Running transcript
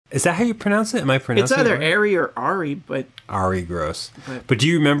Is that how you pronounce it? Am I pronouncing It's either it right? ARYE or ARYE, but ARYE GROSS. But do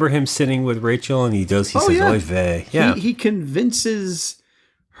you remember him sitting with Rachel and he says, yeah. oy vey. Yeah. He convinces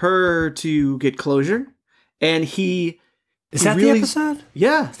her to get closure, and Is that the episode?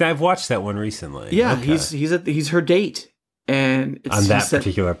 Yeah. I've watched that one recently. Yeah, okay. he's her date. And it's on that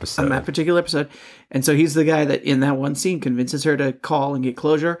particular episode. On that particular episode. And so he's the guy that in that one scene convinces her to call and get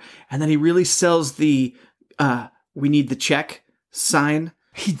closure. And then he really sells the we need the check sign.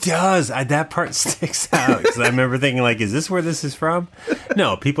 He does. That part sticks out. Because I remember thinking, like, is this where this is from?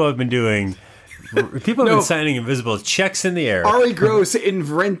 No, people have been signing invisible checks in the air. ARYE GROSS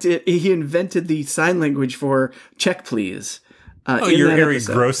invented the sign language for check please. You're ARYE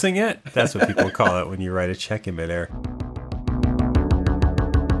grossing it? That's what people call it when you write a check in midair.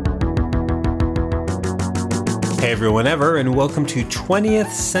 Hey everyone and welcome to 20th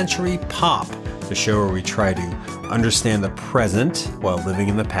Century Pop, the show where we try to understand the present while living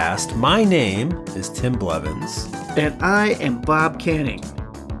in the past. My name is Tim Blevins. And I am Bob Canning.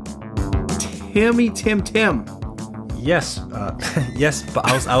 Tim. Yes, yes,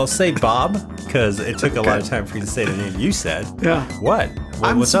 I'll say Bob, because it took a lot of time for you to say the name you said. Yeah.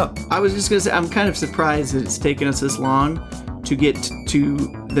 What's up? I was just going to say, I'm kind of surprised that it's taken us this long to get to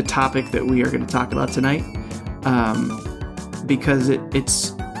the topic that we are going to talk about tonight. Because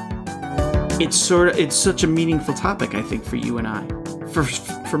it's such a meaningful topic, I think, for you and I,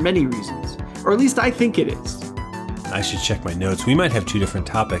 for many reasons, or at least I think it is. I should check my notes. We might have two different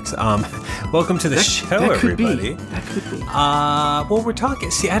topics. Welcome to the show, everybody. That could be. Well, we're talking.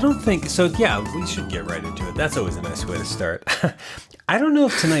 See, I don't think so. Yeah, we should get right into it. That's always a nice way to start. I don't know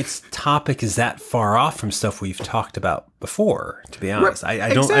if tonight's topic is that far off from stuff we've talked about before. To be honest, right.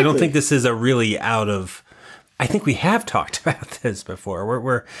 I don't think this is a really out of. I think we have talked about this before.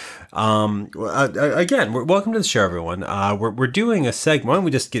 Again, welcome to the show, everyone. We're doing a segment. Why don't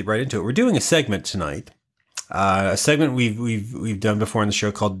we just get right into it? We're doing a segment tonight. A segment we've done before on the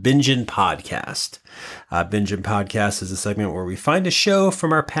show called Bingin' Podcast. Bingin' Podcast is a segment where we find a show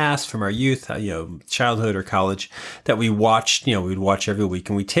from our past, from our youth, childhood or college that we watched. We'd watch every week,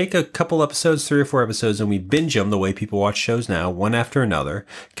 and we take a couple episodes, 3 or 4 episodes, and we binge them the way people watch shows now, one after another,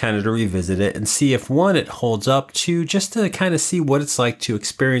 kind of to revisit it and see if it holds up, just to kind of see what it's like to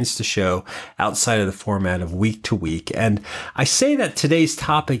experience the show outside of the format of week to week. And I say that today's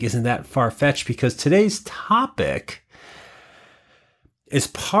topic isn't that far-fetched because today's topic is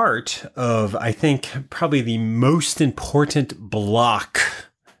part of, I think, probably the most important block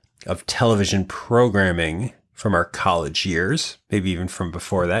of television programming from our college years, maybe even from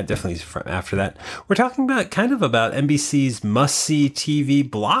before that, definitely from after that. We're talking about NBC's must-see TV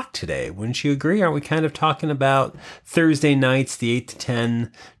block today. Wouldn't you agree? Aren't we kind of talking about Thursday nights, the 8 to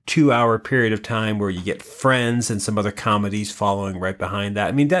 10, 2-hour period of time where you get Friends and some other comedies following right behind that?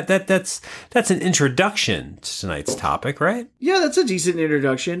 I mean, that's an introduction to tonight's topic, right? Yeah, that's a decent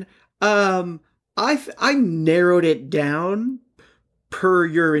introduction. I narrowed it down per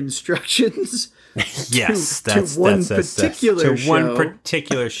your instructions. Yes, to one particular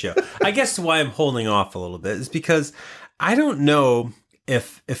show. I guess why I'm holding off a little bit is because I don't know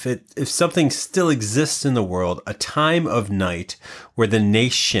if something still exists in the world, a time of night where the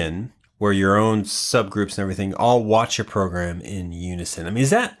nation, where your own subgroups and everything all watch a program in unison. I mean, is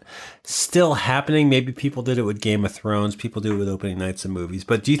that still happening? Maybe people did it with Game of Thrones. People do it with opening nights of movies.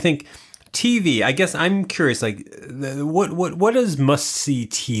 But do you think TV? I guess I'm curious. Like, what does must-see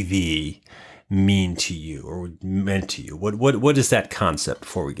TV mean to you or meant to you? What is that concept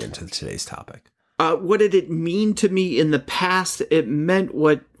before we get into today's topic? What did it mean to me in the past? It meant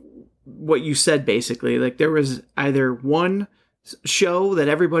what you said, basically. Like, there was either one show that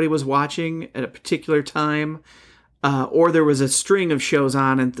everybody was watching at a particular time, or there was a string of shows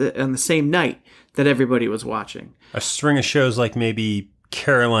on the same night that everybody was watching. A string of shows like maybe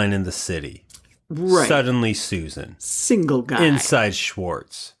Caroline in the City. Right. Suddenly Susan. Single Guy. Inside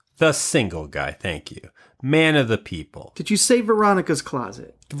Schwartz. The Single Guy, thank you. Man of the People. Did you say Veronica's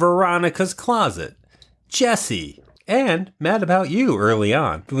Closet? Veronica's Closet. Jesse. And Mad About You early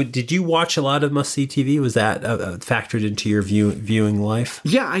on. Did you watch a lot of must-see TV? Was that factored into your viewing life?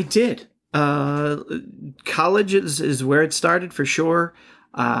 Yeah, I did. College is where it started for sure.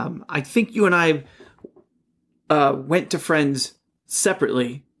 I think you and I went to Friends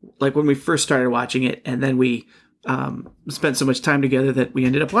separately, like when we first started watching it, and then we spent so much time together that we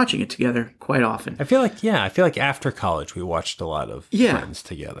ended up watching it together quite often. I feel like after college we watched a lot of Friends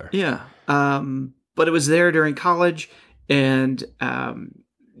together. Yeah. But it was there during college, and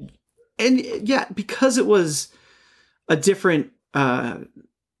yeah, because it was a different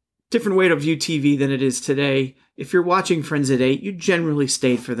different way to view TV than it is today. If you're watching Friends at 8, you generally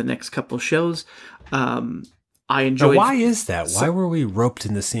stayed for the next couple shows. I enjoyed. Now, why is that? Why were we roped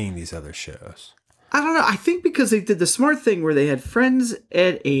into seeing these other shows? I don't know. I think because they did the smart thing where they had Friends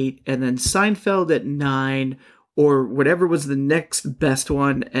at 8 and then Seinfeld at 9, or whatever was the next best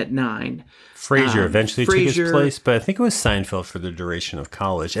one at 9. Frasier eventually took his place, but I think it was Seinfeld for the duration of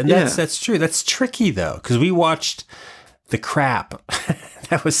college. And that's true. That's tricky, though, because we watched the crap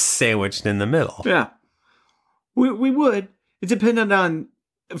that was sandwiched in the middle. Yeah. We would. It depended on,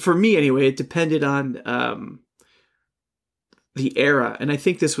 for me anyway, it depended on the era. And I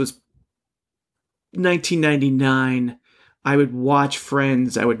think this was 1999. I would watch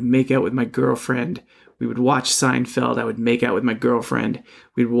Friends. I would make out with my girlfriend. We would watch Seinfeld. I would make out with my girlfriend.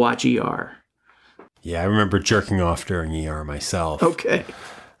 We'd watch ER. Yeah, I remember jerking off during ER myself. Okay.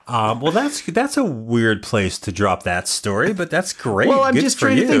 Well, that's a weird place to drop that story, but that's great. Well, I'm Good just for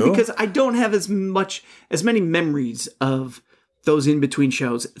trying to think you. because I don't have as many memories of those in-between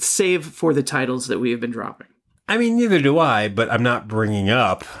shows, save for the titles that we have been dropping. I mean, neither do I, but I'm not bringing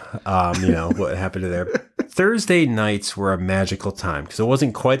up, what happened to there. Thursday nights were a magical time because it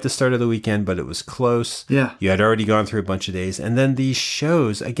wasn't quite the start of the weekend, but it was close. Yeah. You had already gone through a bunch of days. And then these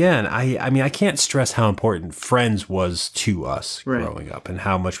shows, again, I mean, I can't stress how important Friends was to us growing up and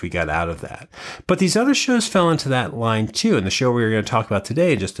how much we got out of that. But these other shows fell into that line too. And the show we were going to talk about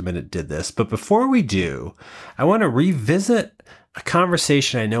today in just a minute did this. But before we do, I want to revisit a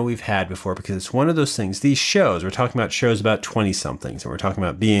conversation I know we've had before because it's one of those things. These shows, we're talking about shows about 20-somethings, and we're talking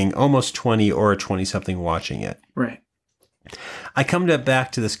about being almost 20 or a 20-something watching it. Right. I come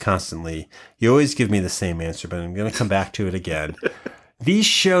back to this constantly. You always give me the same answer, but I'm going to come back to it again. These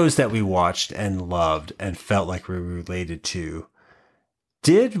shows that we watched and loved and felt like we related to,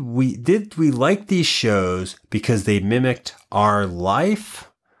 did we like these shows because they mimicked our life?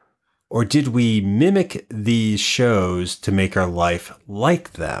 Or did we mimic these shows to make our life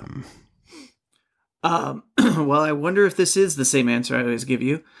like them? Well, I wonder if this is the same answer I always give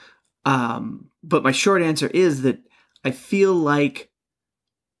you. But my short answer is that I feel like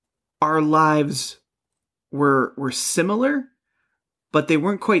our lives were similar, but they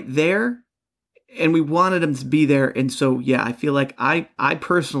weren't quite there. And we wanted them to be there. And so, yeah, I feel like I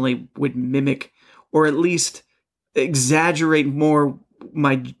personally would mimic or at least exaggerate more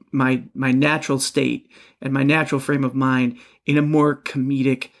my natural state and my natural frame of mind in a more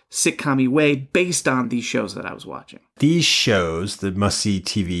comedic, sitcom-y way based on these shows that I was watching. These shows, the must-see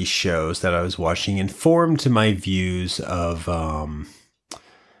TV shows that I was watching, informed my views of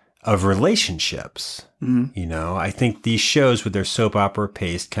relationships. Mm-hmm. You know, I think these shows with their soap opera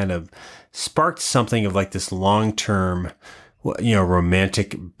pace kind of sparked something of like this long-term,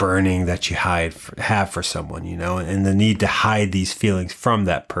 romantic burning that you have for someone, and the need to hide these feelings from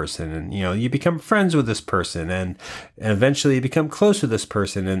that person. And, you become friends with this person and eventually you become close with this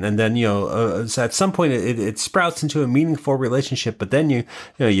person. And then, at some point it sprouts into a meaningful relationship, but then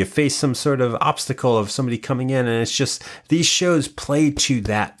you face some sort of obstacle of somebody coming in. And it's just, these shows play to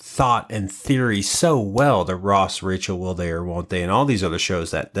that thought and theory so well. The Ross, Rachel, Will They or Won't They, and all these other shows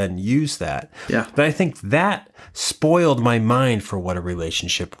that then use that. Yeah. But I think that spoiled my mind for what a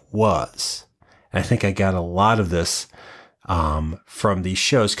relationship was. And I think I got a lot of this from these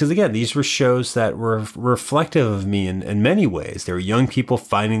shows. Because again, these were shows that were reflective of me in many ways. They were young people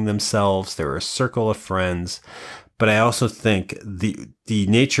finding themselves. They were a circle of friends. But I also think the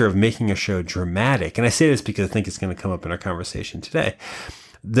nature of making a show dramatic, and I say this because I think it's going to come up in our conversation today.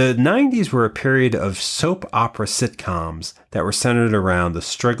 The 90s were a period of soap opera sitcoms that were centered around the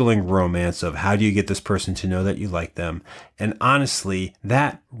struggling romance of how do you get this person to know that you like them. And honestly,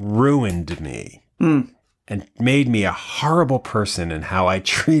 that ruined me and made me a horrible person in how I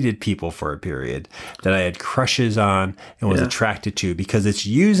treated people for a period that I had crushes on and was attracted to because it's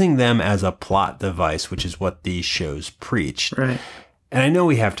using them as a plot device, which is what these shows preached. Right. And I know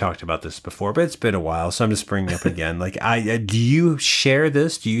we have talked about this before, but it's been a while, so I'm just bringing it up again. Like, do you share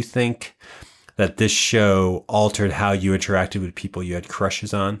this? Do you think that this show altered how you interacted with people you had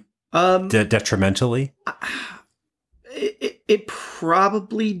crushes on detrimentally? It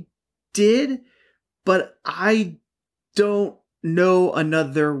probably did, but I don't know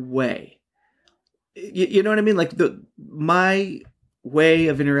another way. You know what I mean? Like my way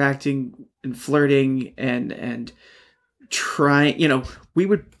of interacting and flirting and trying, we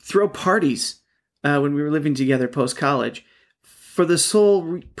would throw parties when we were living together post-college for the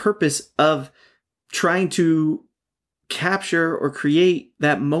sole purpose of trying to capture or create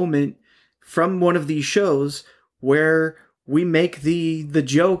that moment from one of these shows where we make the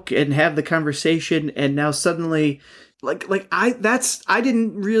joke and have the conversation, and now suddenly I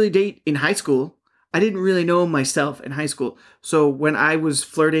didn't really date in high school. I didn't really know myself in high school. So when I was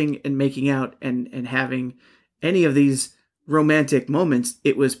flirting and making out and having any of these romantic moments,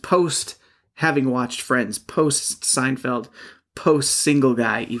 it was post having watched Friends, post Seinfeld, post Single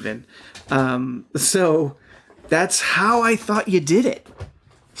Guy even. So that's how I thought you did it.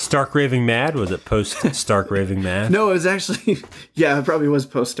 Stark Raving Mad? Was it post Stark Raving Mad? No, it was actually, yeah, it probably was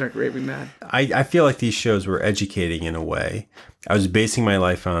post Stark Raving Mad. I feel like these shows were educating in a way. I was basing my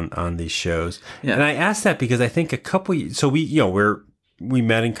life on these shows. Yeah. And I asked that because I think we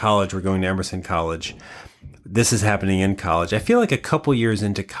met in college. We're going to Emerson College. This is happening in college. I feel like a couple years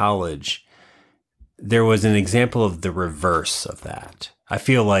into college, there was an example of the reverse of that. I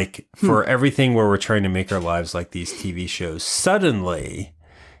feel like for everything where we're trying to make our lives like these TV shows, suddenly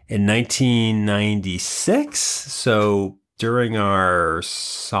in 1996, so during our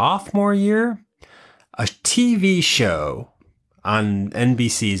sophomore year, a TV show on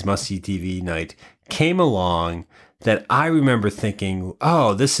NBC's Must-See TV Night came along that I remember thinking,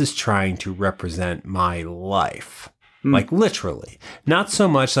 oh, this is trying to represent my life. Like literally. Not so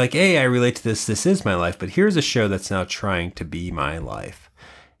much like, hey, I relate to this is my life, but here's a show that's now trying to be my life.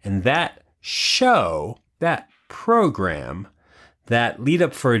 And that show, that program, that lead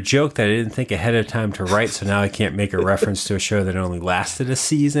up for a joke that I didn't think ahead of time to write, so now I can't make a reference to a show that only lasted a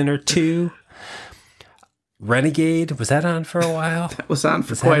season or two. Renegade, was that on for a while? That was on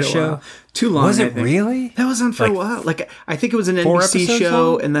for quite a while. Too long, was it really? That was on for a while. Like, I think it was an NBC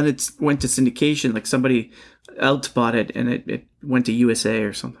show, and then it went to syndication. Like, somebody else bought it, and it went to USA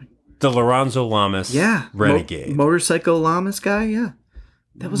or something. The Lorenzo Lamas Renegade. Motorcycle Lamas guy, yeah.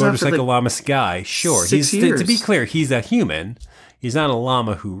 That was Motorcycle Lamas guy, sure. 6 years. To be clear, he's a human. He's not a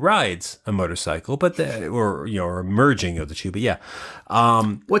llama who rides a motorcycle, but or a merging of the two. But yeah,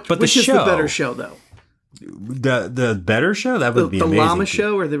 which is the better show, though? The better show? That would be the amazing. The llama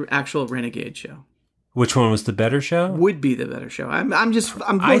show or the actual Renegade show? Which one was the better show? Would be the better show. I'm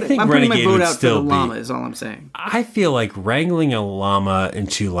putting Renegade my vote out for the be, llama is all I'm saying. I feel like wrangling a llama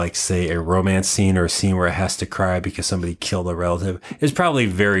into, like, say, a romance scene or a scene where it has to cry because somebody killed a relative is probably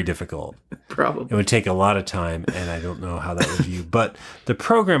very difficult. Probably. It would take a lot of time, and I don't know how that would view. But the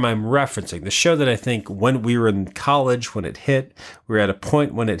program I'm referencing, the show that I think when we were in college, when it hit, we were at a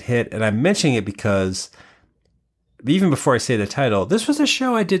point when it hit, and I'm mentioning it because even before I say the title, this was a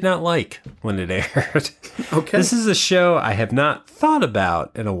show I did not like when it aired. Okay. This is a show I have not thought about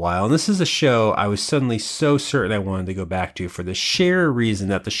in a while. And this is a show I was suddenly so certain I wanted to go back to for the sheer reason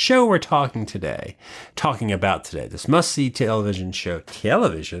that the show we're talking about today, this must-see television show,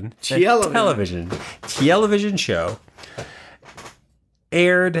 television show,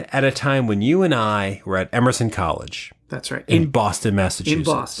 aired at a time when you and I were at Emerson College. That's right. In Boston, Massachusetts. In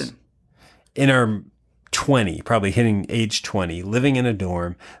Boston. In our 20, probably hitting age 20, living in a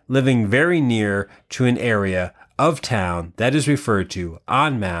dorm, living very near to an area of town that is referred to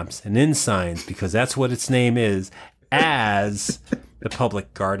on maps and in signs, because that's what its name is, as the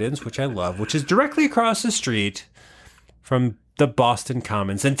Public Gardens, which I love, which is directly across the street from the Boston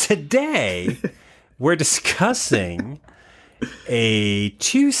Commons. And today we're discussing a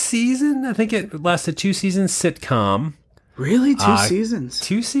 2-season, I think it lasted 2 seasons, sitcom. Really? 2 seasons?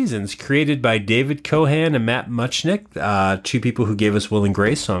 2 seasons, created by David Cohan and Matt Muchnick, 2 people who gave us Will and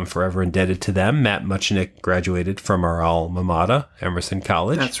Grace, so I'm forever indebted to them. Matt Muchnick graduated from our alma mater, Emerson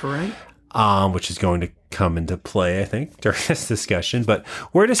College. That's right. Which is going to come into play, I think, during this discussion. But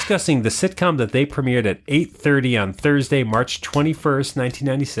we're discussing the sitcom that they premiered at 8:30 on Thursday, March 21st,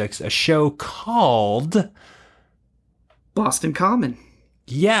 1996, a show called Boston Common.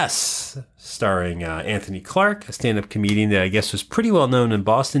 Yes, starring Anthony Clark, a stand-up comedian that I guess was pretty well known in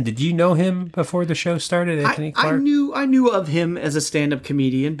Boston. Did you know him before the show started, Anthony Clark? I knew of him as a stand-up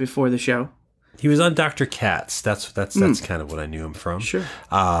comedian before the show. He was on DR KATZ. That's kind of what I knew him from. Sure.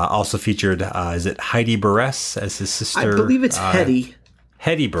 Also featured, is it Heidi Barres as his sister? I believe it's Hetty.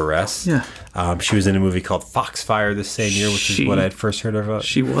 Hetty Barres. Yeah. She was in a movie called Foxfire this same year, which is what I had first heard of her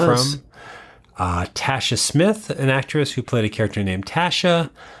She was. from. Tasha Smith, an actress who played a character named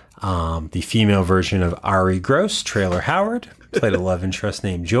Tasha. The female version of ARYE GROSS, Trailer Howard, played a love interest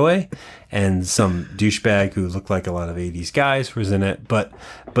named Joy. And some douchebag who looked like a lot of 80s guys was in it. But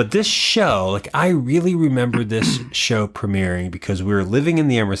this show, like, I really remember this show premiering because we were living in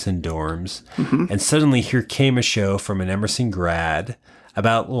the Emerson dorms. Mm-hmm. And suddenly here came a show from an Emerson grad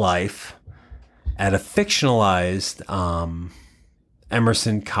about life at a fictionalized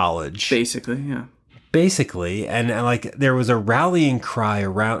Emerson College. Basically, yeah. Basically, and like there was a rallying cry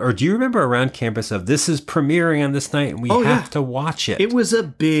around, or do you remember around campus of this is premiering on this night and we have to watch it? It was a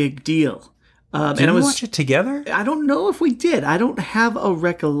big deal. Did we watch it together? I don't know if we did. I don't have a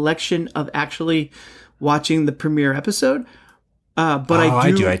recollection of actually watching the premiere episode. But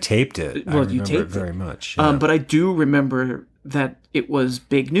I do. I taped it. Well, I remember you taped it very much. Yeah. But I do remember that it was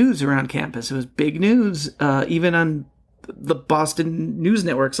big news around campus. It was big news, even on the Boston news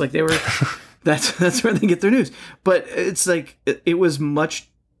networks. Like they were, that's where they get their news. But it's like it was much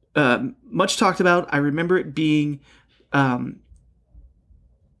talked about. I remember it being.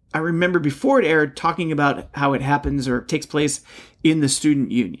 I remember before it aired talking about how it happens or takes place in the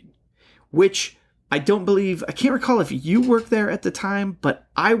student union, which I can't recall if you worked there at the time, but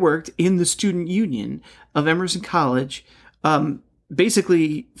I worked in the student union of Emerson College.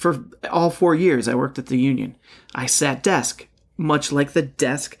 Basically, for all 4 years, I worked at the union. I sat desk, much like the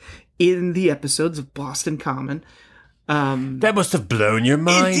desk in the episodes of Boston Common. That must have blown your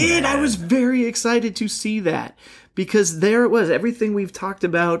mind. It did. Man. I was very excited to see that because there it was. Everything we've talked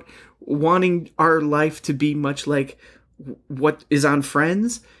about, wanting our life to be much like what is on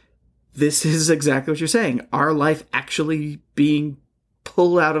Friends. This is exactly what you're saying. Our life actually being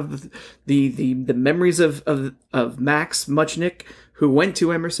pulled out of the memories of Max Muchnick, who went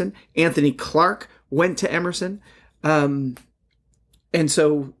to Emerson. Anthony Clark went to Emerson. And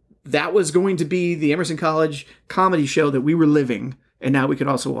so that was going to be the Emerson College comedy show that we were living. And now we could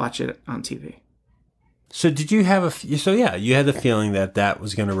also watch it on TV. So did you have you had the feeling that that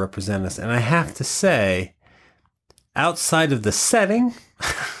was going to represent us. And I have to say, outside of the setting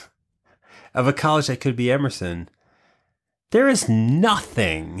of a college that could be Emerson, there is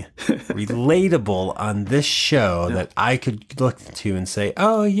nothing relatable on this show that I could look to and say,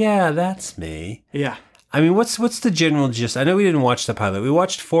 oh, yeah, that's me. Yeah. I mean, what's the general gist? I know we didn't watch the pilot. We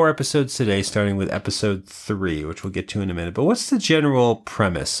watched 4 episodes today, starting with episode 3, which we'll get to in a minute. But what's the general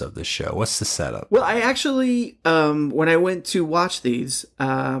premise of the show? What's the setup? Well, I actually, when I went to watch these,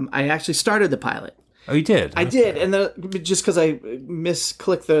 I actually started the pilot. Oh, you did? I did, and just because I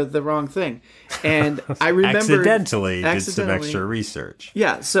misclicked the wrong thing. And I remember... accidentally did some extra research.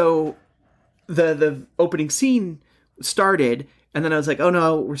 Yeah, so the opening scene started, and then I was like, oh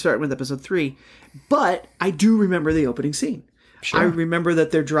no, we're starting with episode 3. But I do remember the opening scene. Sure. I remember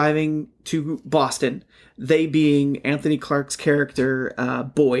that they're driving to Boston, they being Anthony Clark's character,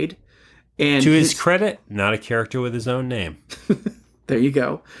 Boyd. And to his credit, not a character with his own name. There you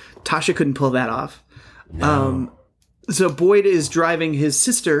go. Tasha couldn't pull that off. No. So Boyd is driving his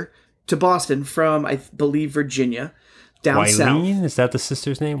sister to Boston from, I believe, Virginia, down south. Wyleen? Is that the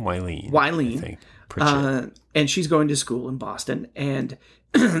sister's name? Wyleen. Wyleen. I think. And she's going to school in Boston. And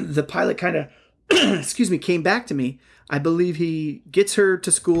the pilot kind of, came back to me. I believe he gets her to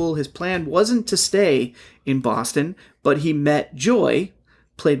school. His plan wasn't to stay in Boston, but he met Joy,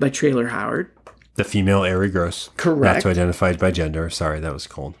 played by Traylor Howard. The female ARYE GROSS. Correct. Not to identify by gender. Sorry, that was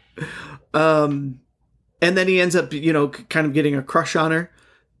cold. And then he ends up, kind of getting a crush on her,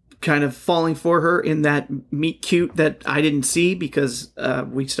 kind of falling for her in that meet cute that I didn't see because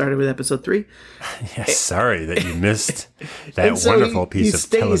we started with episode 3. Yes, sorry that you missed that wonderful piece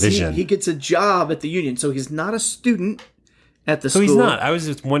of television. He gets a job at the union, so he's not a student at the school. So he's not. I was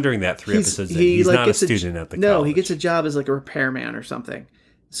just wondering that 3 episodes in. He's not a student at the college. No, he gets a job as like a repairman or something.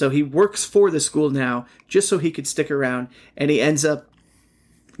 So he works for the school now just so he could stick around, and he ends up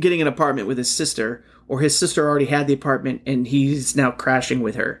getting an apartment with his sister, or his sister already had the apartment and he's now crashing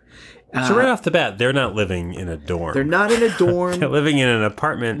with her. So right off the bat, they're not living in a dorm. They're not in a dorm. They're living in an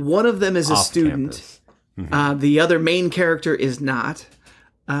apartment. One of them is a student. Mm-hmm. The other main character is not.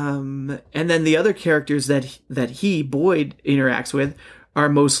 And then the other characters that Boyd interacts with are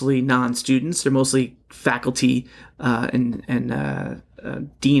mostly non-students. They're mostly faculty and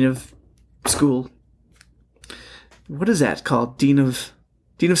dean of school. What is that called? Dean of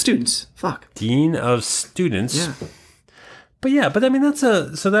students. Fuck. Dean of students. Yeah. But I mean,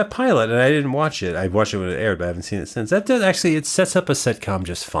 that pilot, and I didn't watch it. I watched it when it aired, but I haven't seen it since. That does actually, it sets up a sitcom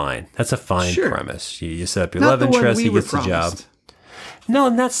just fine. That's a fine premise. You set up your love interest, he gets the job. No,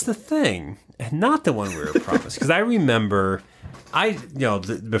 and that's the thing. And not the one we were promised. Because I remember,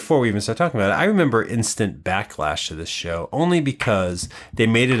 before we even start talking about it, I remember instant backlash to this show, only because they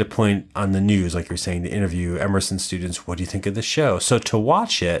made it a point on the news, like you're saying, to interview Emerson students, what do you think of the show? So to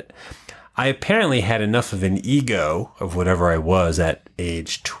watch it, I apparently had enough of an ego of whatever I was at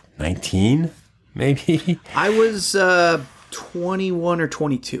age 19, maybe. I was 21 or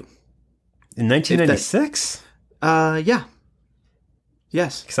 22. In 1996? Yeah.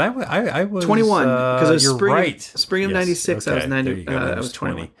 Yes. Because I was 21. Because you're right. Spring of 96, okay, I was 90. I was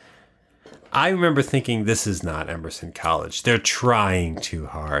 20. I remember thinking, this is not Emerson College. They're trying too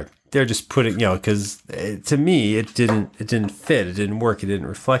hard. They're just putting, because to me, it didn't fit. It didn't work. It didn't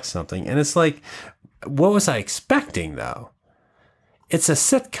reflect something. And it's like, what was I expecting, though? It's a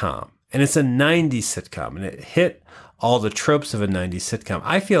sitcom, and it's a 90s sitcom, and it hit all the tropes of a 90s sitcom.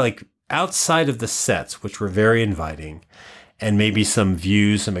 I feel like outside of the sets, which were very inviting, and maybe some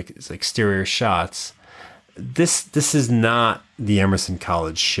views, some exterior shots, this is not the Emerson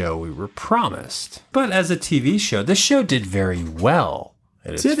College show we were promised. But as a TV show, this show did very well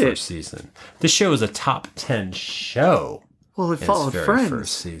in its first season. This show was a top 10 show. Well, it followed Friends.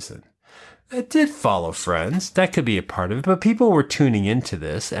 First season. It did follow Friends. That could be a part of it. But people were tuning into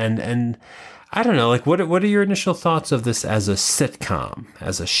this, and I don't know, like, what are your initial thoughts of this as a sitcom,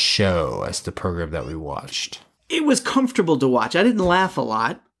 as a show, as the program that we watched? It was comfortable to watch. I didn't laugh a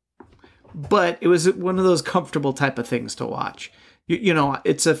lot, but it was one of those comfortable type of things to watch. You know,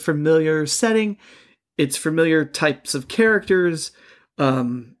 it's a familiar setting. It's familiar types of characters.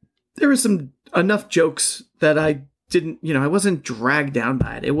 There were enough jokes that I didn't, I wasn't dragged down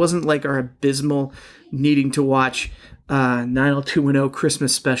by it. It wasn't like our abysmal needing to watch 90210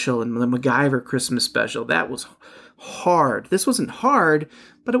 Christmas special and the MacGyver Christmas special. That was hard. This wasn't hard,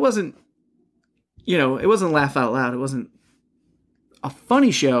 but it wasn't, it wasn't laugh out loud. It wasn't a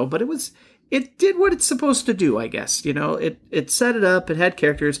funny show, but it did what it's supposed to do, I guess. It set it up. It had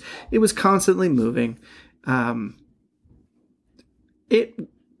characters. It was constantly moving. It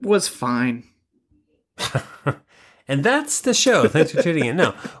was fine. And that's the show. Thanks for tuning in.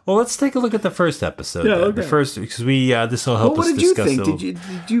 Now, well, let's take a look at the first episode. Yeah, okay. The first, because this will help us discuss. What did you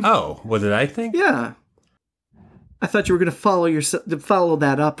think? Did you? Oh, what did I think? Yeah, I thought you were going to follow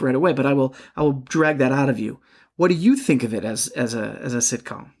that up right away, but I will drag that out of you. What do you think of it as a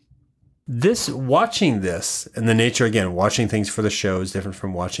sitcom? Watching this, and the nature, again, watching things for the show is different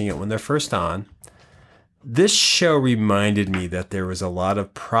from watching it when they're first on. This show reminded me that there was a lot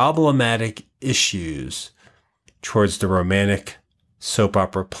of problematic issues towards the romantic soap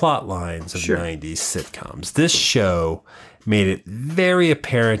opera plot lines of 90s sitcoms. This show made it very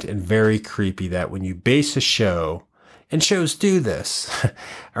apparent and very creepy that when you base a show, and shows do this,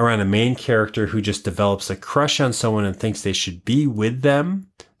 around a main character who just develops a crush on someone and thinks they should be with them,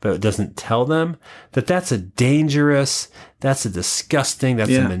 but it doesn't tell them, that's a dangerous, that's a disgusting, that's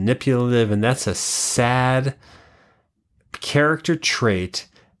a manipulative, and that's a sad character trait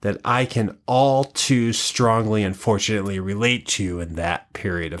that I can all too strongly, unfortunately, relate to in that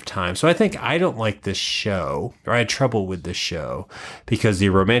period of time. So I think I don't like this show, or I had trouble with this show, because the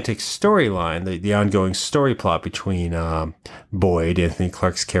romantic storyline, the ongoing story plot between Boyd, Anthony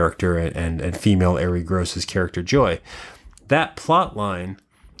Clark's character, and female ARYE Gross's character, Joy, that plot line,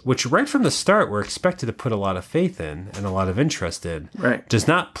 which right from the start we're expected to put a lot of faith in and a lot of interest in, does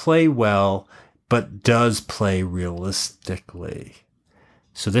not play well, but does play realistically.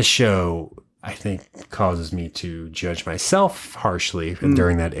 So this show, I think, causes me to judge myself harshly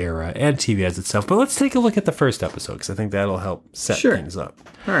during that era, and TV as itself. But let's take a look at the first episode, because I think that'll help set things up.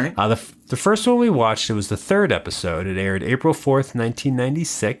 All right. The first one we watched, it was the third episode. It aired April 4th,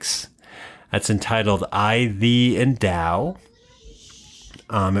 1996. That's entitled I, Thee, and Thou.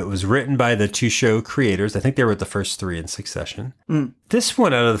 It was written by the two show creators. I think they wrote the first three in succession. This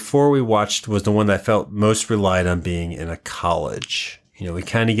one out of the four we watched was the one that I felt most relied on being in a college. We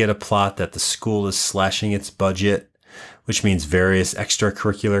kind of get a plot that the school is slashing its budget, which means various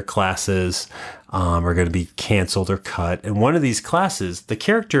extracurricular classes are going to be canceled or cut. And one of these classes, the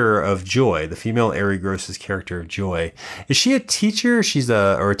character of Joy, the female ARYE Gross's character of Joy, is she a teacher? She's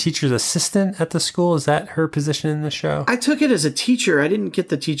a teacher's assistant at the school? Is that her position in the show? I took it as a teacher. I didn't get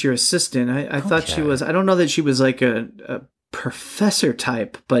the teacher assistant. I thought she was, I don't know that she was like a professor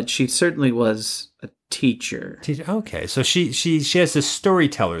type, but she certainly was a teacher. Okay, so she has this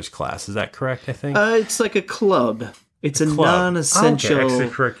storytellers class. Is that correct? I think it's like a club. It's a non-essential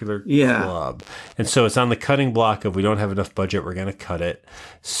extracurricular club, and so it's on the cutting block of we don't have enough budget. We're going to cut it.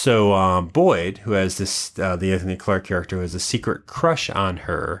 So Boyd, who has this the Anthony Clark character, who has a secret crush on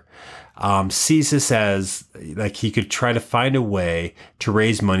her, sees this as like he could try to find a way to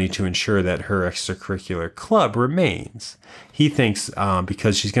raise money to ensure that her extracurricular club remains. He thinks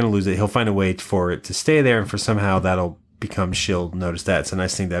because she's going to lose it, he'll find a way for it to stay there, and for somehow she'll notice that it's a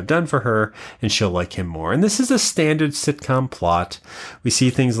nice thing to have done for her, and she'll like him more. And this is a standard sitcom plot. We see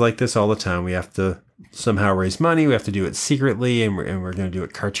things like this all the time. We have to somehow raise money. We have to do it secretly, and we're going to do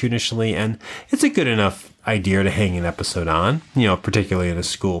it cartoonishly. And it's a good enough idea to hang an episode on, particularly in a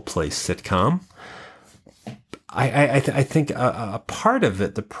school place sitcom. I think a part of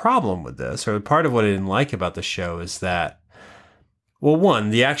it, the problem with this, or part of what I didn't like about the show, is that Well, one,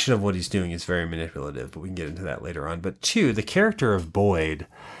 the action of what he's doing is very manipulative, but we can get into that later on. But two, the character of Boyd,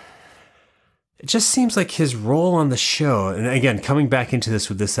 it just seems like his role on the show, and again, coming back into this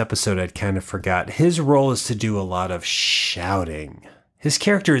with this episode, I'd kind of forgot, his role is to do a lot of shouting. His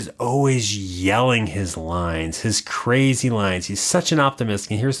character is always yelling his lines, his crazy lines. He's such an optimist.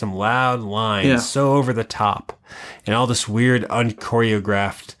 You can hear some loud lines, so over the top, and all this weird,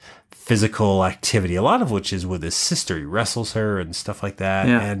 unchoreographed physical activity, a lot of which is with his sister. He wrestles her and stuff like that.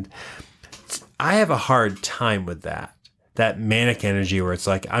 Yeah. And I have a hard time with that manic energy where it's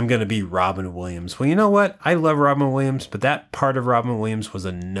like, I'm going to be Robin Williams. Well, you know what? I love Robin Williams, but that part of Robin Williams was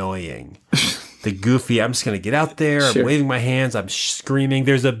annoying. The goofy, I'm just going to get out there, I'm waving my hands, I'm screaming.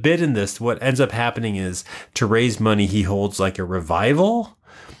 There's a bit in this, what ends up happening is to raise money, he holds like a revival.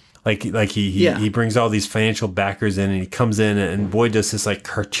 Like he brings all these financial backers in, and he comes in, and Boyd does this like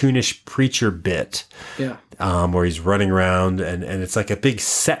cartoonish preacher bit, where he's running around, and it's like a big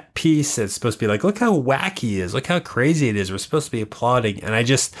set piece. It's supposed to be like, look how wacky he is, look how crazy it is. We're supposed to be applauding, and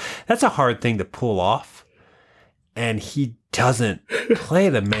that's a hard thing to pull off, and he doesn't play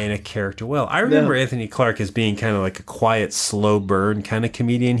the manic character well. I remember Anthony Clark as being kind of like a quiet, slow burn kind of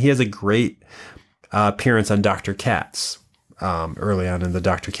comedian. He has a great appearance on Dr. Katz. Early on in the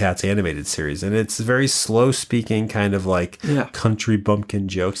Dr. Katz animated series. And it's very slow speaking, kind of like country bumpkin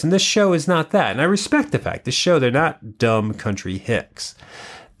jokes. And this show is not that. And I respect the fact, this show, they're not dumb country hicks.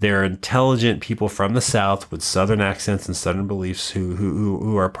 They're intelligent people from the South with Southern accents and Southern beliefs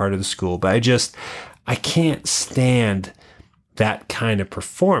who are part of the school. But I can't stand that kind of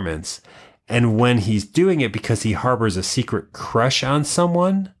performance. And when he's doing it because he harbors a secret crush on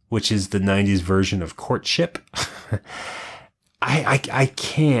someone, which is the 90s version of courtship, I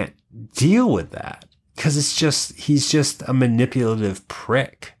can't deal with that, because he's just a manipulative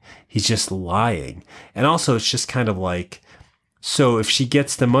prick. He's just lying. And also it's just kind of like, so if she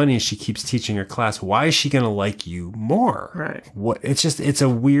gets the money and she keeps teaching her class, why is she going to like you more? Right. It's a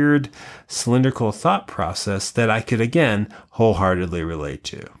weird cylindrical thought process that I could, again, wholeheartedly relate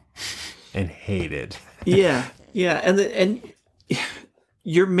to and hated. Yeah. And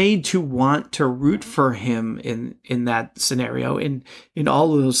you're made to want to root for him in that scenario. In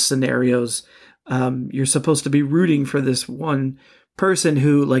all of those scenarios, you're supposed to be rooting for this one person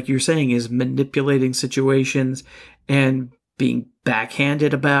who, like you're saying, is manipulating situations and being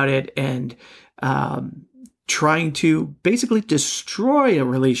backhanded about it, and trying to basically destroy a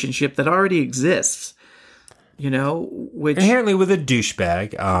relationship that already exists. Which inherently with a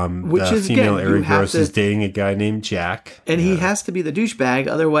douchebag, which the female ARYE GROSS is dating a guy named Jack, and he has to be the douchebag,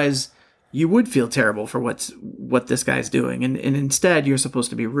 otherwise you would feel terrible for what this guy's doing, and instead you're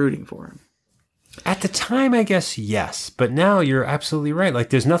supposed to be rooting for him. At the time, I guess, yes, but now you're absolutely right. Like,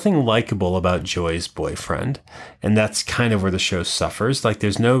 there's nothing likable about Joy's boyfriend, and that's kind of where the show suffers. Like,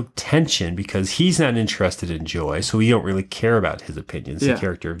 there's no tension because he's not interested in Joy, so we don't really care about his opinions, the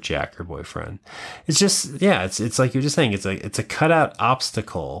character of Jack, her boyfriend. It's just, it's like you're just saying, it's a cutout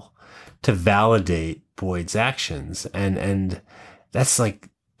obstacle to validate Boyd's actions, and that's like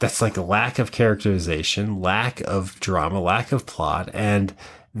a lack of characterization, lack of drama, lack of plot, and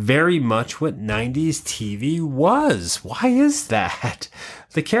very much what 90s TV was. Why is that?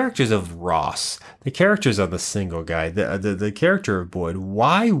 The characters of Ross, the characters on the single guy, the character of Boyd,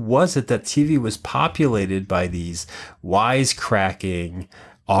 why was it that TV was populated by these wisecracking,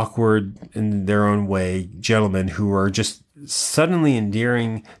 awkward in their own way gentlemen who are just suddenly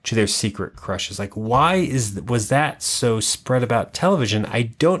endearing to their secret crushes? Like, why was that so spread about television? I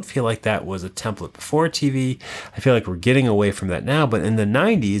don't feel like that was a template before TV. I feel like we're getting away from that now, but in the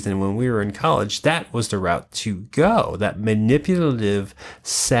 90s and when we were in college, that was the route to go. That manipulative,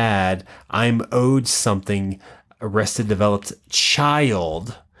 sad, I'm owed something, Arrested Developed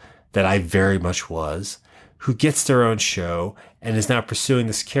child that I very much was, who gets their own show and is now pursuing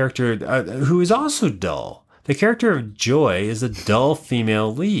this character who is also dull. The character of Joy is a dull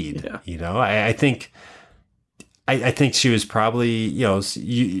female lead. I think she was probably,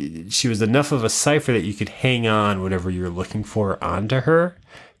 she was enough of a cipher that you could hang on whatever you're looking for onto her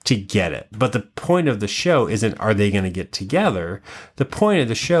to get it. But the point of the show isn't, are they going to get together? The point of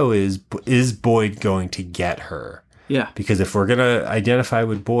the show is Boyd going to get her? Yeah. Because if we're going to identify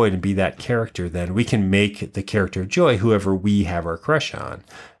with Boyd and be that character, then we can make the character of Joy whoever we have our crush on.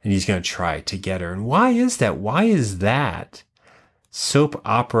 And he's going to try to get her. And why is that? Why is that soap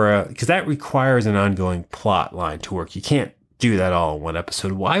opera? Because that requires an ongoing plot line to work. You can't do that all in one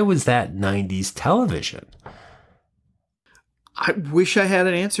episode. Why was that 90s television? I wish I had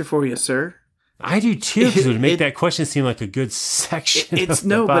an answer for you, sir. I do too, because it would make that question seem like a good section of the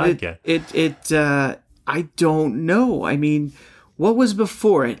podcast. I don't know. I mean, what was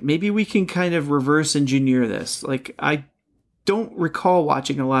before it? Maybe we can kind of reverse engineer this. Like, I don't recall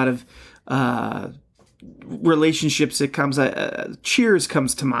watching a lot of relationships that comes. Cheers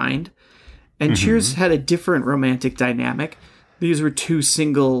comes to mind, and Cheers had a different romantic dynamic. These were two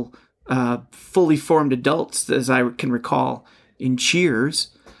single, fully formed adults, as I can recall, in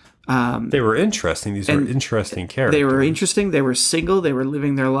Cheers. They were interesting. These were interesting characters. They were interesting. They were single. They were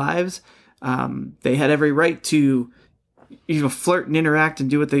living their lives. They had every right to, flirt and interact and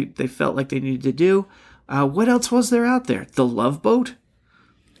do what they felt like they needed to do. What else was there out there? The Love Boat?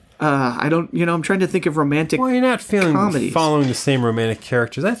 I don't, I'm trying to think of romantic Well, you're not comedies. following the same romantic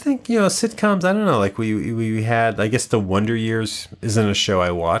characters. I think, sitcoms, I don't know, like we had, I guess The Wonder Years isn't a show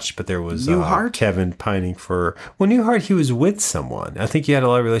I watched, but there was Newhart? Kevin pining for, Newhart, he was with someone. I think you had a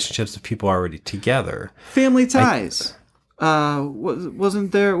lot of relationships with people already together. Family Ties.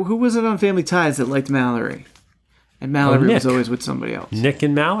 Wasn't there, who was it on Family Ties that liked Mallory? And Mallory was always with somebody else. Nick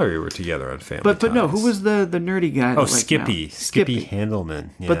and Mallory were together on Family Ties. But no, who was the nerdy guy? Oh, Skippy. Skippy Handelman.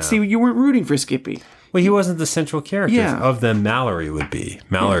 Yeah. But see, you weren't rooting for Skippy. Well, he wasn't the central character. Yeah. Of them, Mallory would be.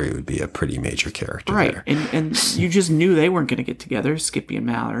 Mallory would be a pretty major character Right. there. And you just knew they weren't going to get together, Skippy and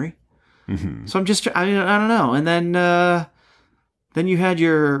Mallory. So I'm just, I don't know. And then you had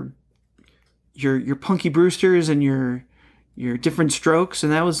your Punky Brewsters and your different strokes,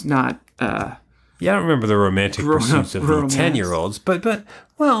 and that was not... Yeah, I don't remember the romantic pursuits of the 10-year-olds, but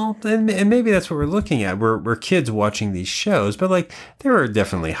well, and maybe that's what we're looking at. We're kids watching these shows, but like there are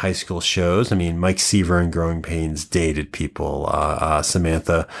definitely high school shows. I mean, Mike Seaver and Growing Pains dated people.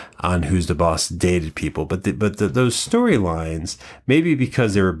 Samantha on Who's the Boss dated people, but those storylines, maybe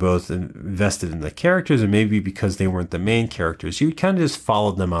because they were both invested in the characters, and maybe because they weren't the main characters, you kind of just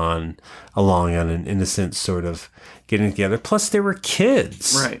followed them along on an innocent sort of getting together. Plus, they were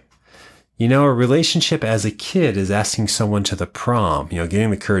kids, Right. A relationship as a kid is asking someone to the prom,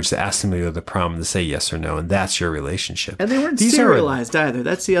 getting the courage to ask somebody to the prom and to say yes or no, and that's your relationship. And they weren't serialized either.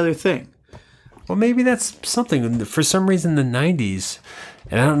 That's the other thing. Well, maybe that's something. For some reason, the 90s,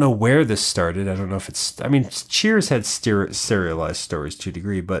 and I don't know where this started. I don't know if Cheers had serialized stories to a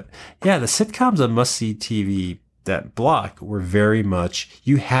degree, but yeah, the sitcoms on must-see TV, that block, were very much,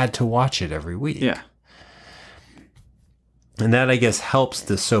 you had to watch it every week. Yeah. And that, I guess, helps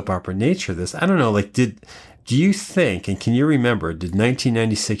the soap opera nature of this. I don't know, like, do you think, and can you remember, did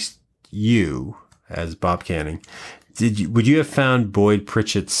 1996 you, as Bob Canning, would you have found Boyd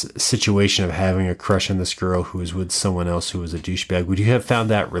Pritchett's situation of having a crush on this girl who was with someone else who was a douchebag, would you have found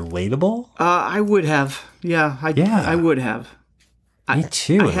that relatable? I would have. Yeah, I would have. Me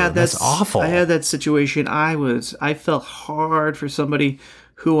too. That's awful. I had that situation. I felt hard for somebody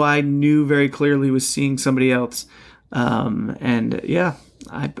who I knew very clearly was seeing somebody else. And yeah,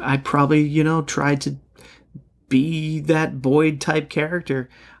 I probably, tried to be that Boyd type character.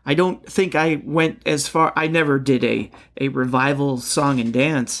 I don't think I went as far. I never did a revival song and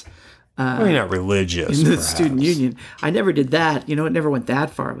dance. Well, you're not religious in the perhaps. student union. I never did that. It never went that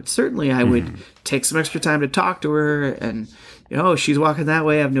far. But certainly I would take some extra time to talk to her and, she's walking that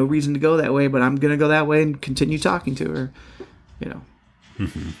way. I have no reason to go that way, but I'm going to go that way and continue talking to her,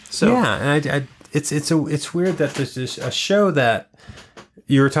 So yeah, and it's weird that there's a show that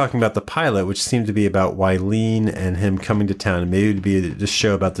you were talking about, the pilot, which seemed to be about Wyleen and him coming to town, and maybe it'd be this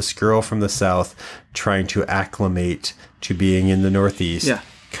show about this girl from the South trying to acclimate to being in the Northeast,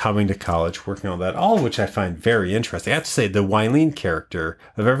 coming to college, working on that, all of which I find very interesting. I have to say, the Wyleen character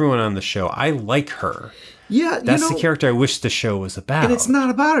of everyone on the show, I like her. Yeah, that's the character I wish the show was about. And it's not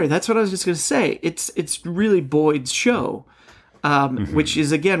about her. That's what I was just going to say. It's really Boyd's show. Which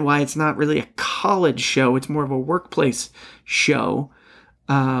is, again, why it's not really a college show. It's more of a workplace show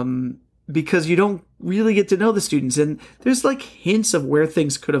because you don't really get to know the students. And there's like hints of where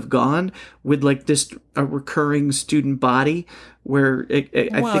things could have gone with like a recurring student body where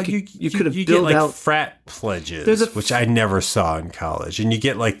I think you could have built like out frat pledges, which I never saw in college. And you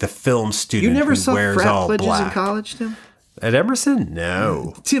get like the film student you never who saw wears frat all pledges black. in college, Tim? At Emerson?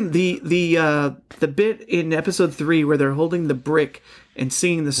 No. Tim, the bit in episode 3 where they're holding the brick and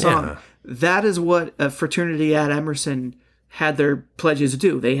singing the song, that is what a fraternity at Emerson had their pledges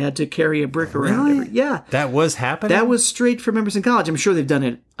do. They had to carry a brick around. Really? That was happening? That was straight from Emerson College. I'm sure they've done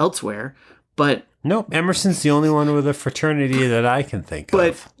it elsewhere, but... Nope, Emerson's the only one with a fraternity that I can think of.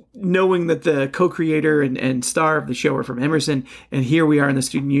 But knowing that the co-creator and star of the show are from Emerson, and here we are in the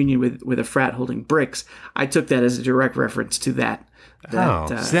student union with a frat holding bricks, I took that as a direct reference to that. So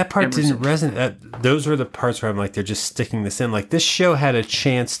that part Emerson. didn't resonate. Those were the parts where I'm like, they're just sticking this in. Like, this show had a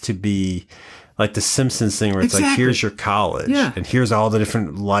chance to be like the Simpsons thing where it's like, here's your college, and here's all the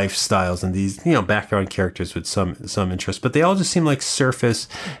different lifestyles and these, you know, background characters with some interest, but they all just seem like surface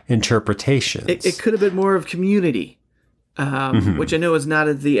interpretations. It could have been more of Community, which I know is not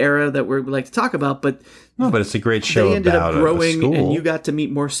the era that we like to talk about, but no, but it's a great show. They ended about up growing, a school. and you got to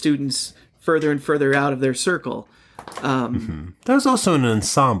meet more students further and further out of their circle. That was also an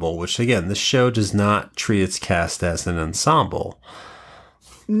ensemble, which again, the show does not treat its cast as an ensemble.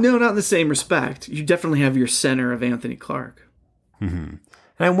 No, not in the same respect. You definitely have your center of Anthony Clark. And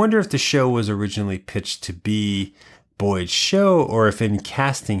I wonder if the show was originally pitched to be Boyd's show, or if in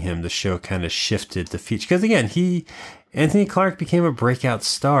casting him, the show kind of shifted the feature. Because again, Anthony Clark became a breakout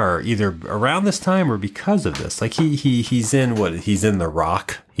star either around this time or because of this. Like he's in The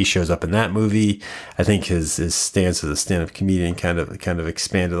Rock. He shows up in that movie. I think his stance as a stand-up comedian kind of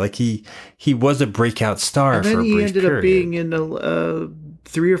expanded. Like he was a breakout star and then for a brief period. He ended up being in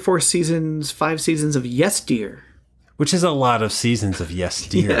 3 or 4 seasons, 5 seasons of Yes Dear. Which is a lot of seasons of Yes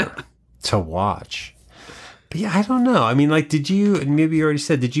Dear to watch. But yeah, I don't know. I mean, like, did you, and maybe you already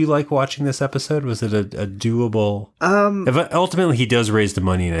said, did you like watching this episode? Was it a doable? Ultimately, he does raise the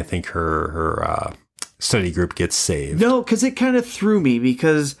money, and I think her study group gets saved. No, because it kind of threw me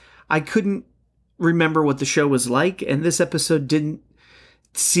because I couldn't remember what the show was like, and this episode didn't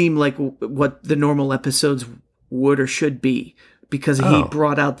seem like what the normal episodes would or should be, because he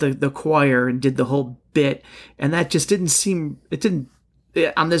brought out the choir and did the whole bit, and that just didn't seem,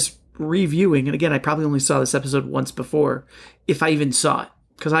 on this reviewing, and again, I probably only saw this episode once before, if I even saw it,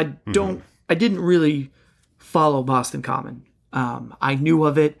 because I didn't really follow Boston Common. I knew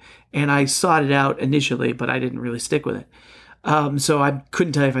of it, and I sought it out initially, but I didn't really stick with it. So I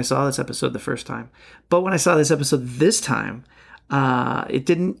couldn't tell you if I saw this episode the first time. But when I saw this episode this time, it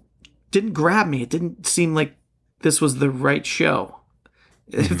didn't grab me. It didn't seem like this was the right show,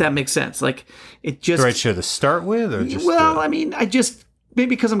 if that makes sense. Like, it just... The right show to start with? Or just I mean,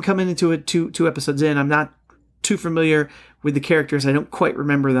 maybe because I'm coming into it two episodes in, I'm not too familiar with the characters. I don't quite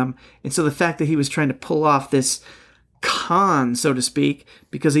remember them. And so the fact that he was trying to pull off this con, so to speak,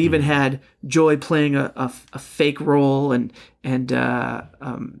 because he even had Joy playing a fake role and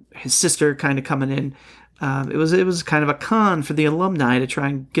his sister kind of coming in. It was kind of a con for the alumni to try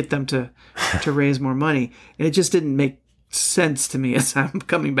and get them to raise more money. And it just didn't make sense to me as I'm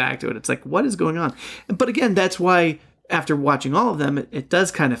coming back to it. It's like, what is going on? But again, that's why after watching all of them, it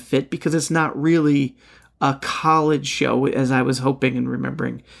does kind of fit, because it's not really a college show as I was hoping and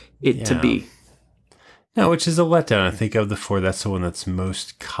remembering it to be. No, which is a letdown. I think of the 4, that's the one that's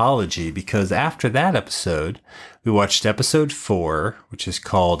most college-y, because after that episode, we watched episode 4, which is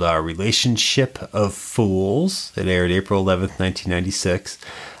called Relationship of Fools. It aired April 11th, 1996.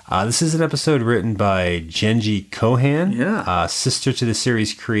 This is an episode written by Genji Kohan, sister to the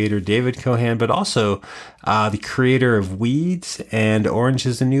series creator David Kohan, but also the creator of Weeds and Orange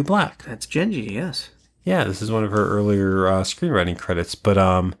is the New Black. That's Genji, yes. Yeah, this is one of her earlier screenwriting credits.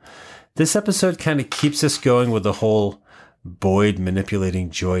 But this episode kind of keeps us going with the whole Boyd manipulating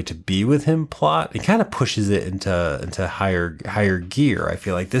Joy to be with him plot. It kind of pushes it into higher gear. I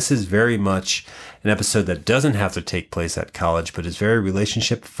feel like this is very much an episode that doesn't have to take place at college, but is very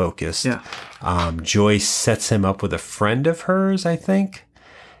relationship focused. Yeah. Joy sets him up with a friend of hers, I think,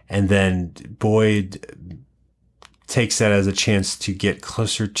 and then Boyd takes that as a chance to get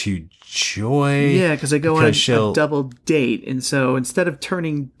closer to Joy. Yeah, because they go on a double date. And so instead of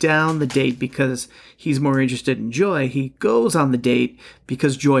turning down the date because he's more interested in Joy, he goes on the date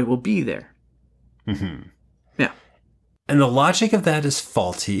because Joy will be there. Mm-hmm. Yeah. And the logic of that is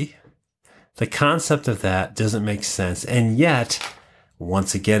faulty. The concept of that doesn't make sense. And yet,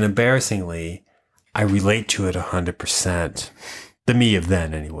 once again, embarrassingly, I relate to it 100%. The me of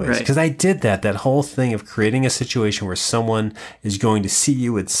then, anyways. Because I did that whole thing of creating a situation where someone is going to see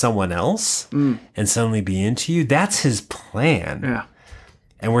you with someone else and suddenly be into you. That's his plan. Yeah.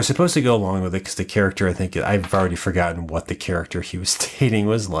 And we're supposed to go along with it because the character, I think, I've already forgotten what the character he was dating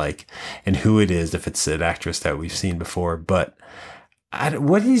was like and who it is, if it's an actress that we've seen before. But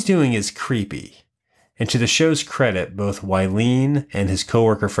what he's doing is creepy. And to the show's credit, both Wyleen and his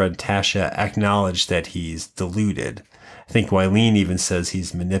coworker friend Tasha acknowledge that he's deluded. I think Wyleen even says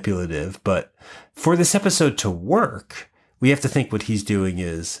he's manipulative, but for this episode to work, we have to think what he's doing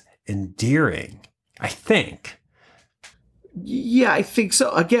is endearing. I think. Yeah, I think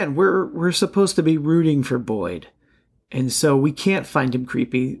so. Again, we're supposed to be rooting for Boyd, and so we can't find him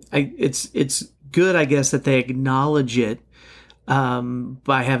creepy. It's good, I guess, that they acknowledge it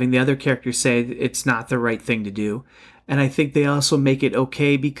by having the other characters say it's not the right thing to do, and I think they also make it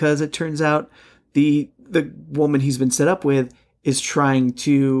okay because it turns out the woman he's been set up with is trying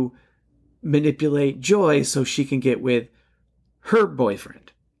to manipulate Joy so she can get with her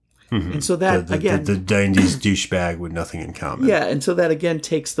boyfriend. Mm-hmm. And so that, the 90s douchebag with nothing in common. Yeah, and so that, again,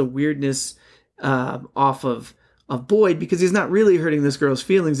 takes the weirdness off of Boyd, because he's not really hurting this girl's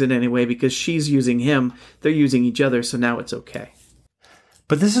feelings in any way because she's using him. They're using each other, so now it's okay.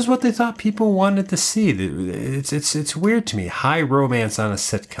 But this is what they thought people wanted to see. It's weird to me. High romance on a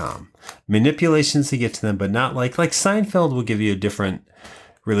sitcom. Manipulations to get to them, but not like Seinfeld will give you a different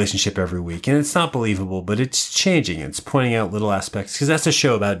relationship every week. And it's not believable, but it's changing. It's pointing out little aspects because that's a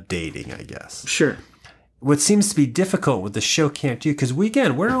show about dating, I guess. Sure. What seems to be difficult with the show can't do, because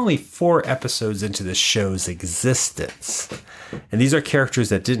we're only 4 episodes into the show's existence. And these are characters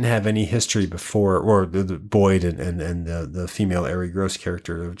that didn't have any history before, or the Boyd and the female ARYE GROSS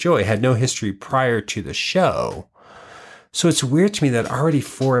character of Joy had no history prior to the show. So it's weird to me that already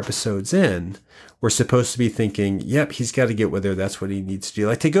 4 episodes in, we're supposed to be thinking, yep, he's got to get with her. That's what he needs to do.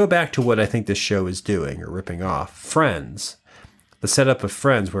 Like, to go back to what I think this show is doing or ripping off, Friends. The setup of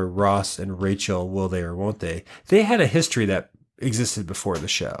Friends, where Ross and Rachel, will they or won't they had a history that existed before the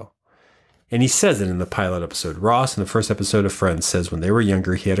show. And he says it in the pilot episode. Ross, in the first episode of Friends, says when they were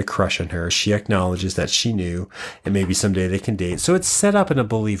younger, he had a crush on her. She acknowledges that she knew, and maybe someday they can date. So it's set up in a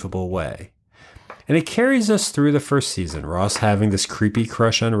believable way. And it carries us through the first season. Ross having this creepy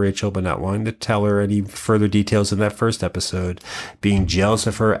crush on Rachel, but not wanting to tell her any further details in that first episode, being jealous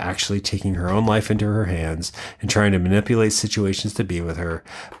of her, actually taking her own life into her hands, and trying to manipulate situations to be with her.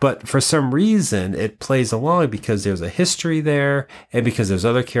 But for some reason, it plays along because there's a history there, and because there's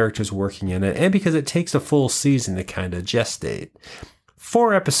other characters working in it, and because it takes a full season to kind of gestate.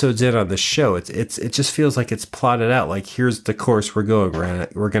 4 episodes in on the show, it just feels like it's plotted out. Like, here's the course we're going.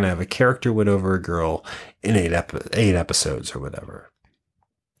 We're going to have a character win over a girl in 8 episodes or whatever.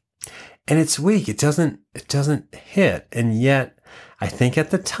 And it's weak. It doesn't hit. And yet, I think at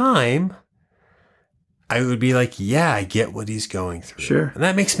the time, I would be like, yeah, I get what he's going through. Sure. And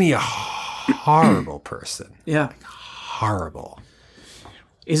that makes me a horrible person. Yeah. Like, horrible.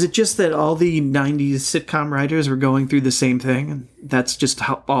 Is it just that all the 90s sitcom writers were going through the same thing, and that's just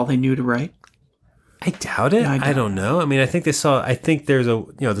all they knew to write? I doubt it. I don't know. I mean, I think there's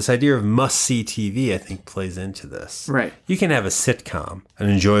this idea of must-see TV, I think, plays into this. Right. You can have a sitcom, an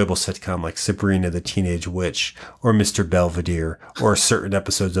enjoyable sitcom like Sabrina the Teenage Witch or Mr. Belvedere or certain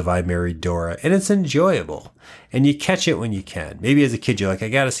episodes of I Married Dora, and it's enjoyable. And you catch it when you can. Maybe as a kid, you're like, I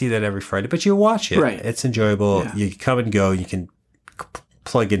got to see that every Friday, but you watch it. Right. It's enjoyable. Yeah. You come and go. You can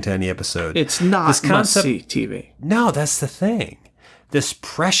plug into any episode. It's not must-see TV. No, that's the thing. This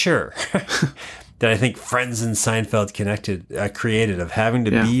pressure that I think Friends and Seinfeld created of having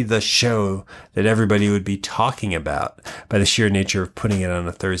to be the show that everybody would be talking about by the sheer nature of putting it on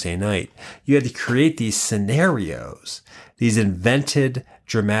a Thursday night. You had to create these scenarios, these invented,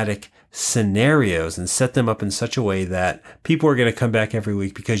 dramatic scenarios, and set them up in such a way that people are going to come back every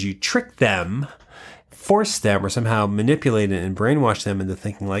week because you tricked them, force them, or somehow manipulate it and brainwash them into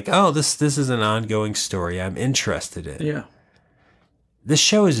thinking like, oh, this is an ongoing story I'm interested in. Yeah. This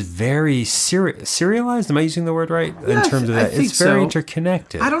show is very serialized. Am I using the word right? Yeah, in terms of that? It's very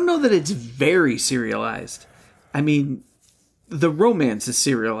interconnected. I don't know that it's very serialized. I mean, the romance is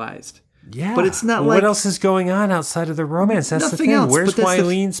serialized. Yeah. But it's not what else is going on outside of the romance? That's the thing. Else, Where's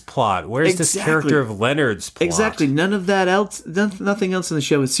Wyleen's plot? Where's this character of Leonard's plot? Exactly. None of that else, nothing else in the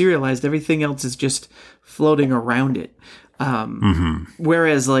show is serialized. Everything else is just floating around it.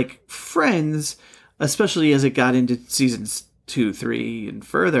 Whereas, like, Friends, especially as it got into seasons 2, 3, and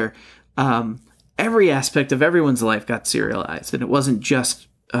further, every aspect of everyone's life got serialized, and it wasn't just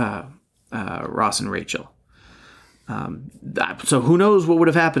Ross and Rachel. So who knows what would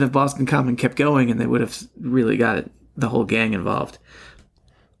have happened if Boston Common kept going and they would have really got the whole gang involved.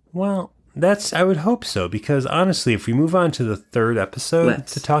 Well, I would hope so, because honestly, if we move on to the 3rd episode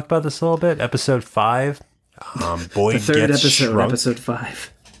to talk about this a little bit, episode 5, Boyd the 3rd gets episode, shrunk. episode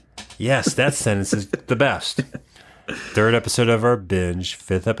 5. Yes, that sentence is the best. 3rd episode of our binge,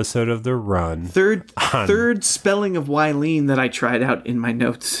 5th episode of the run. Third spelling of Wyleen that I tried out in my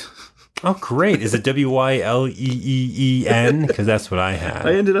notes. Oh, great. Is it Wyleen? Because that's what I had.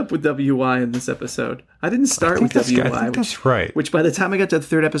 I ended up with WY in this episode. I didn't start with WY. I think that's right. Which by the time I got to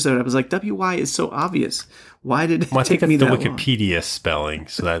the 3rd episode, I was like, WY is so obvious. Why did it take me that long? I think that's the Wikipedia spelling,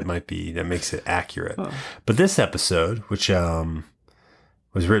 so that makes it accurate. Oh. But this episode, which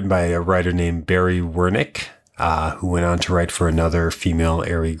was written by a writer named Barry Wernick, who went on to write for another female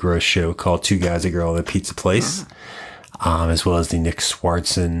ARYE GROSS show called Two Guys, a Girl, and a Pizza Place, as well as the Nick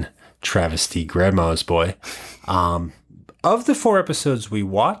Swartzen travesty Grandma's Boy. Of the 4 episodes we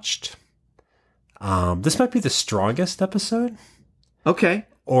watched, this might be the strongest episode. Okay.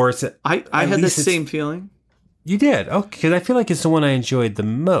 or is it? I had the same feeling. You did? Okay, because I feel like it's the one I enjoyed the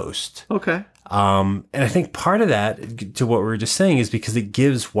most. Okay. And I think part of that, to what we were just saying, is because it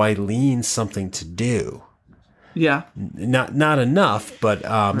gives Wyleen something to do. Yeah. Not enough, but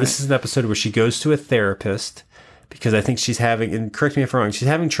this is an episode where she goes to a therapist because I think she's having, and correct me if I'm wrong, she's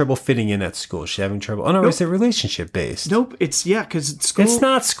having trouble fitting in at school. She's having trouble. Oh, no, is it relationship based? Nope. It's, because it's school. It's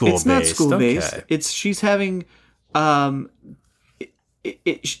not school based. It's not school based. Okay. It's, she's having,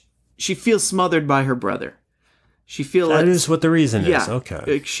 she feels smothered by her brother. She feels that is what the reason is.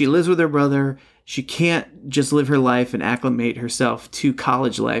 Okay. She lives with her brother. She can't just live her life and acclimate herself to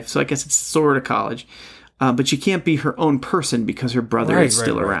college life. So I guess it's sort of college. But she can't be her own person because her brother is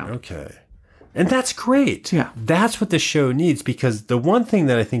still around. Okay. And that's great. Yeah. That's what the show needs, because the one thing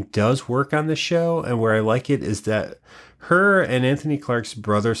that I think does work on the show and where I like it is that her and Anthony Clark's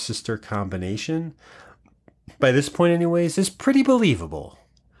brother-sister combination, by this point anyways, is pretty believable.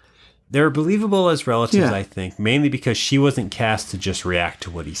 They're believable as relatives, I think, mainly because she wasn't cast to just react to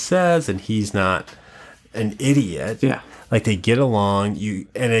what he says, and he's not an idiot. Yeah. Like, they get along.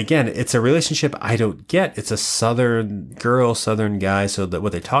 And again, it's a relationship I don't get. It's a Southern girl, Southern guy, so that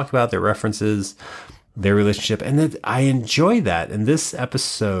what they talk about, their references, their relationship, and that I enjoy that. And this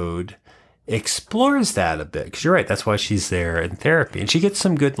episode explores that a bit, because you're right, that's why she's there in therapy, and she gets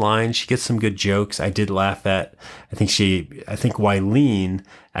some good lines, she gets some good jokes. I did laugh at, I think Wyleen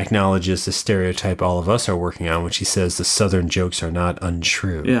acknowledges the stereotype all of us are working on when she says the Southern jokes are not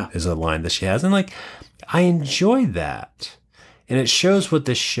untrue, is a line that she has, and like, I enjoy that, and it shows what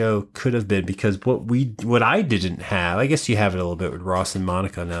this show could have been, because what I didn't have, I guess you have it a little bit with Ross and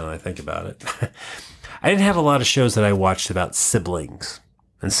Monica now that I think about it. I didn't have a lot of shows that I watched about siblings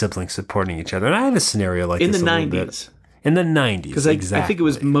and siblings supporting each other. And I had a scenario like in this the a 90s. Bit. In the 90s, because I think it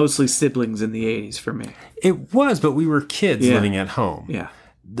was mostly siblings in the 80s for me. It was, but we were kids living at home. Yeah.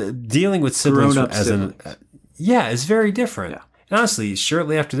 Dealing with siblings siblings. Is very different. Yeah. And honestly,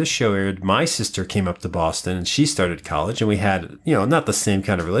 shortly after this show aired, my sister came up to Boston and she started college, and we had, not the same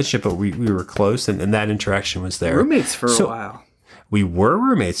kind of relationship, but we were close, and that interaction was there. Roommates for a while. We were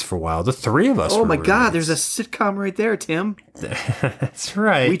roommates for a while. The three of us were roommates. God, there's a sitcom right there, Tim. That's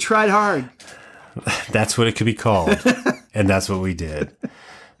right. We tried hard. That's what it could be called. And that's what we did.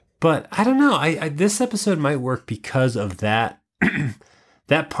 But I don't know. This episode might work because of that.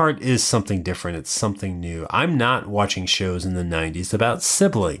 That part is something different. It's something new. I'm not watching shows in the 90s about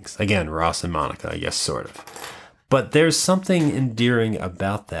siblings. Again, Ross and Monica, I guess, sort of. But there's something endearing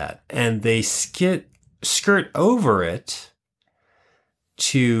about that. And they skirt over it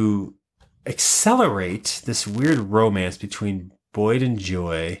to accelerate this weird romance between Boyd and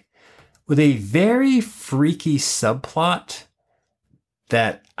Joy with a very freaky subplot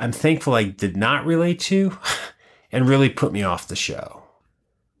that I'm thankful I did not relate to and really put me off the show.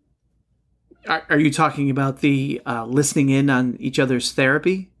 Are you talking about the listening in on each other's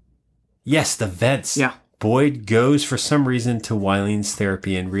therapy? Yes, the vents. Yeah. Boyd goes for some reason to Wyleen's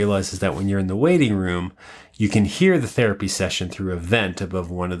therapy and realizes that when you're in the waiting room, you can hear the therapy session through a vent above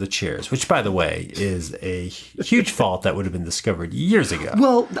one of the chairs, which, by the way, is a huge fault that would have been discovered years ago.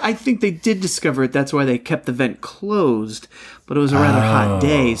 Well, I think they did discover it. That's why they kept the vent closed. But it was a rather hot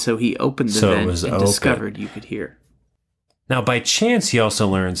day, so he opened the vent and discovered you could hear. Now, by chance, he also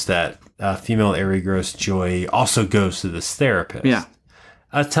learns that female ARYE GROSS Joy also goes to this therapist. Yeah.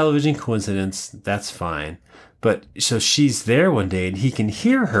 A television coincidence, that's fine. But so she's there one day and he can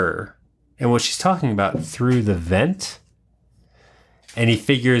hear her and what she's talking about through the vent. And he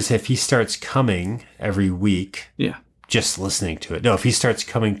figures if he starts coming every week, just listening to it. No, if he starts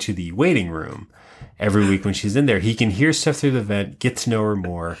coming to the waiting room every week when she's in there, he can hear stuff through the vent, get to know her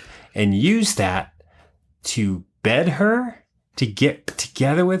more, and use that to bed her, to get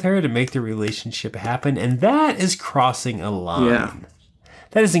together with her, to make the relationship happen. And that is crossing a line. Yeah.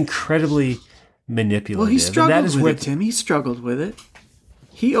 That is incredibly manipulative. Well, he struggled with it, Tim. He struggled with it.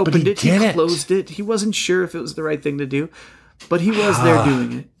 He opened it. He closed it. He wasn't sure if it was the right thing to do, but he was there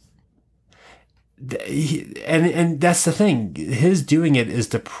doing it. And that's the thing. His doing it is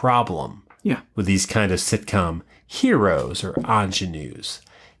the problem. Yeah. With these kind of sitcom heroes or ingenues.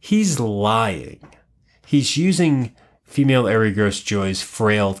 He's lying. He's using female ARYE GROSS Joy's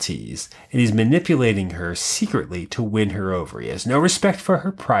frailties, and he's manipulating her secretly to win her over. He has no respect for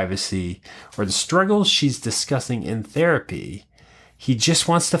her privacy or the struggles she's discussing in therapy. He just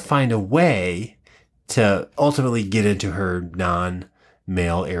wants to find a way to ultimately get into her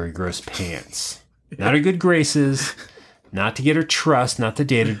non-male ARYE GROSS pants. Not her good graces, not to get her trust, not to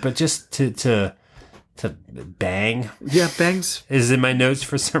date her, but just to bang. Yeah, bangs. Is in my notes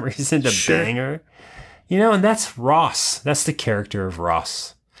for some reason to bang her. And that's Ross. That's the character of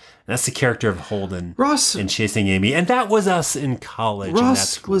Ross. That's the character of Holden Ross in Chasing Amy. And that was us in college. Ross and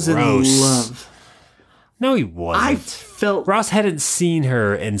that's gross. was in love. No, he wasn't. I felt Ross hadn't seen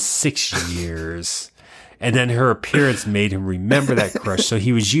her in 6 years. And then her appearance made him remember that crush. So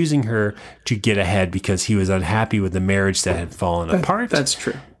he was using her to get ahead because he was unhappy with the marriage that had fallen apart. That's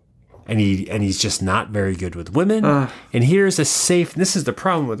true. And he's just not very good with women. And here's a safe, this is the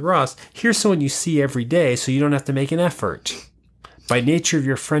problem with Ross. Here's someone you see every day, so you don't have to make an effort. By nature of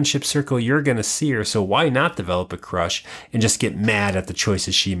your friendship circle, you're going to see her. So why not develop a crush and just get mad at the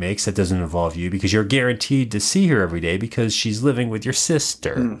choices she makes that doesn't involve you? Because you're guaranteed to see her every day because she's living with your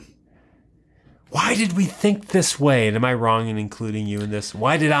sister. Why did we think this way? And am I wrong in including you in this?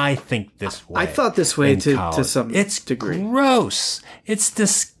 Why did I think this way? I thought this way to some degree. It's gross. It's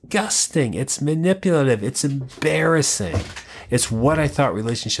disgusting. It's manipulative. It's embarrassing. It's what I thought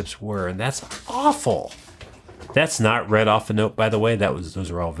relationships were, and that's awful. That's not read off a note, by the way.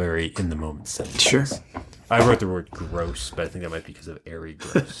 Those are all very in the moment sentences. Sure. I wrote the word gross, but I think that might be because of ARYE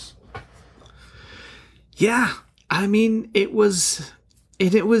GROSS. Yeah, I mean, it was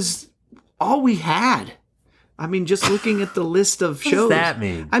all we had. I mean, just looking at the list of shows. What does that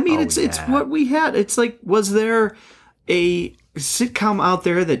mean? I mean, it's what we had. It's like, was there a sitcom out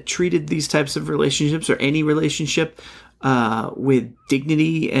there that treated these types of relationships or any relationship with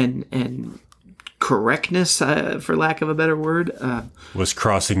dignity and correctness, for lack of a better word? Was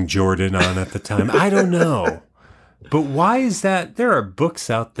Crossing Jordan on at the time? I don't know. But why is that? There are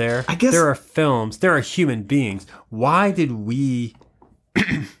books out there. I guess there are films. There are human beings. Why did we...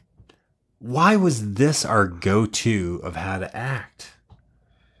 Why was this our go-to of how to act?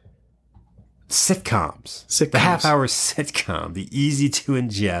 Sitcoms. The half-hour sitcom. The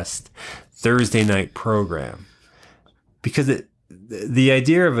easy-to-ingest Thursday night program. Because the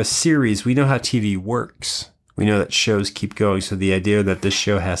idea of a series, we know how TV works. We know that shows keep going. So the idea that this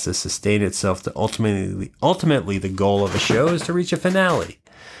show has to sustain itself, to ultimately the goal of a show is to reach a finale.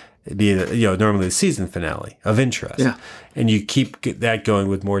 It'd be, normally the season finale of interest. Yeah. And you keep that going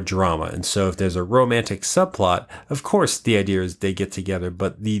with more drama. And so if there's a romantic subplot, of course the idea is they get together,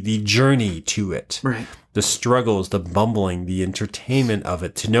 but the journey to it, right, the struggles, the bumbling, the entertainment of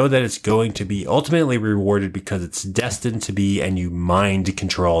it, to know that it's going to be ultimately rewarded because it's destined to be, and you mind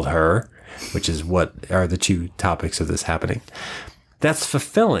controlled her, which is what are the two topics of this happening. That's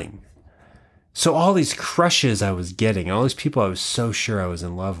fulfilling. So all these crushes I was getting, all these people I was so sure I was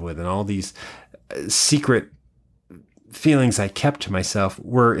in love with, and all these secret feelings I kept to myself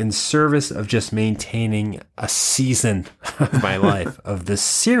were in service of just maintaining a season of my life, of this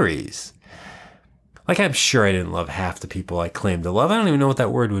series. Like, I'm sure I didn't love half the people I claimed to love. I don't even know what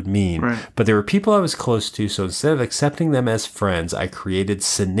that word would mean. Right. But there were people I was close to, so instead of accepting them as friends, I created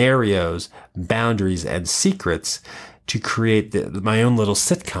scenarios, boundaries, and secrets to create my own little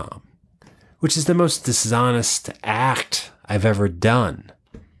sitcom, which is the most dishonest act I've ever done.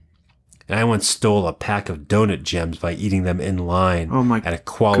 And I once stole a pack of donut gems by eating them in line at a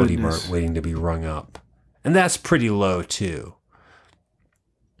Quality Mart waiting to be rung up. And that's pretty low, too.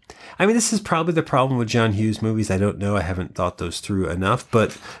 I mean, this is probably the problem with John Hughes movies. I don't know. I haven't thought those through enough.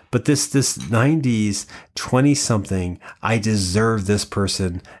 But this 90s 20-something, I deserve this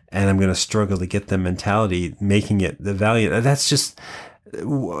person, and I'm going to struggle to get them mentality, making it the valiant. That's just...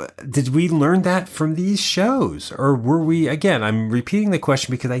 Did we learn that from these shows? Or were we, again, I'm repeating the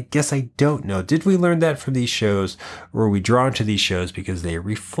question because I guess I don't know. Did we learn that from these shows? Or were we drawn to these shows because they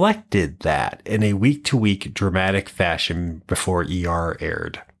reflected that in a week-to-week dramatic fashion before ER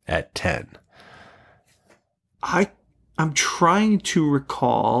aired at 10? I'm trying to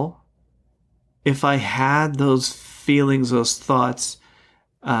recall if I had those feelings, those thoughts,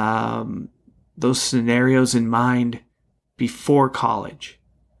 those scenarios in mind before college.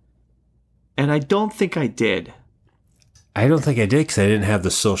 And I don't think I did. I don't think I did because I didn't have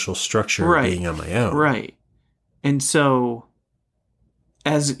the social structure of being on my own. Right. And so,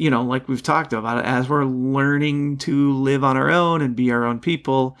 as you know, like we've talked about it, as we're learning to live on our own and be our own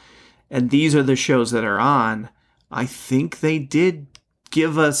people, and these are the shows that are on, I think they did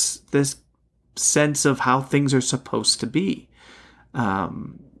give us this sense of how things are supposed to be.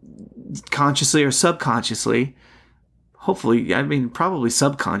 Consciously or subconsciously. Hopefully, I mean, probably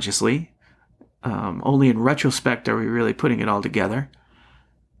subconsciously. Only in retrospect are we really putting it all together.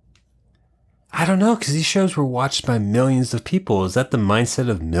 I don't know, because these shows were watched by millions of people. Is that the mindset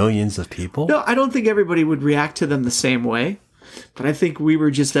of millions of people? No, I don't think everybody would react to them the same way. But I think we were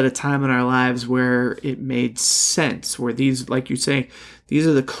just at a time in our lives where it made sense. Where these, like you say, these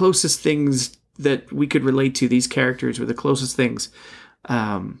are the closest things that we could relate to. These characters were the closest things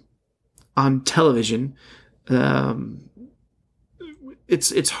on television.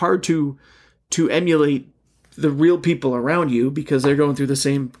 it's hard to emulate the real people around you because they're going through the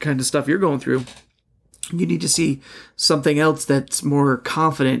same kind of stuff you're going through. You need to see something else that's more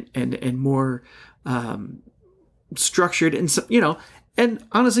confident and more structured, and and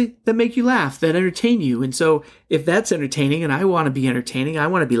honestly, that make you laugh, that entertain you. And so if that's entertaining and I want to be entertaining, I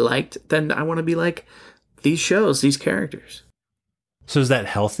want to be liked, then I want to be like these shows, these characters. So is that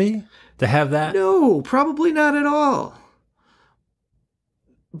healthy to have that? No, probably not at all.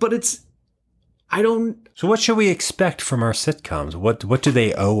 But So what should we expect from our sitcoms? What do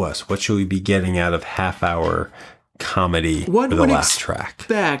they owe us? What should we be getting out of half-hour comedy for the last track?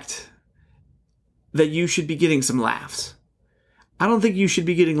 Expect that you should be getting some laughs. I don't think you should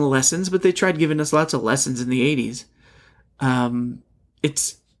be getting lessons, but they tried giving us lots of lessons in the 80s.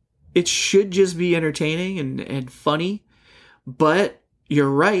 It should just be entertaining and funny, but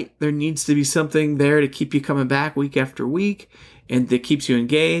you're right. There needs to be something there to keep you coming back week after week, and that keeps you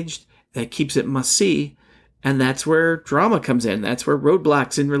engaged, that keeps it must-see, and that's where drama comes in. That's where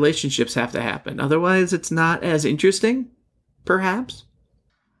roadblocks in relationships have to happen. Otherwise, it's not as interesting, perhaps.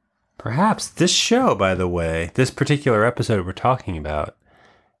 Perhaps. This show, by the way, this particular episode we're talking about,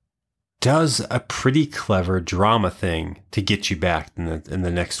 does a pretty clever drama thing to get you back in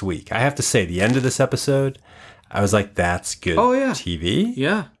the next week. I have to say, the end of this episode, I was like, that's good TV.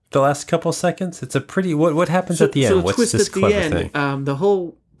 Yeah. The last couple seconds, it's a pretty... What happens at the end? What's this clever thing? The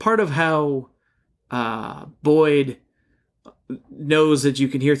whole part of how Boyd knows that you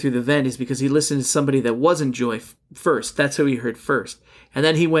can hear through the vent is because he listened to somebody that wasn't Joy first. That's who he heard first. And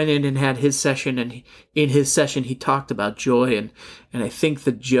then he went in and had his session, and in his session he talked about Joy, and I think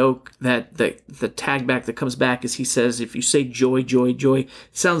the joke that the tag back that comes back is he says, if you say Joy, Joy, Joy, it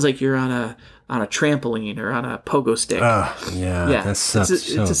sounds like you're on a trampoline or on a pogo stick. Yeah. That's it's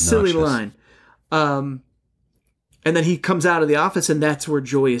a silly line. And then he comes out of the office, and that's where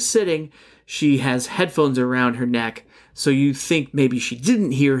Joy is sitting. She has headphones around her neck, so you think maybe she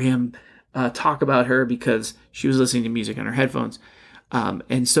didn't hear him talk about her because she was listening to music on her headphones.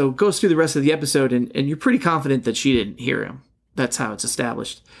 And so goes through the rest of the episode, and you're pretty confident that she didn't hear him. That's how it's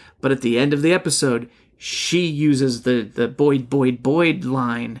established. But at the end of the episode, she uses the Boyd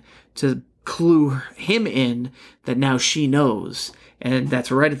line to clue him in that now she knows. And that's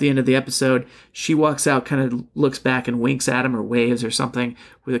right at the end of the episode. She walks out, kind of looks back and winks at him or waves or something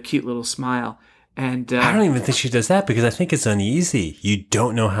with a cute little smile. And I don't even think she does that because I think it's uneasy. You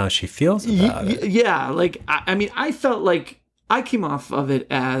don't know how she feels about it. Yeah, like, I mean, I felt like I came off of it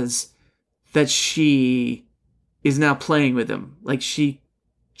as that she is now playing with him. Like, she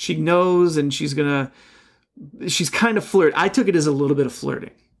knows, and she's kind of flirt. I took it as a little bit of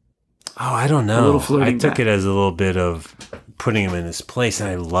flirting. Oh, I don't know. A little flirting I took it as a little bit of putting him in his place, and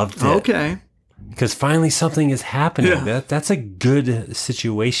I loved it. Okay. Because finally something is happening. Yeah. That's a good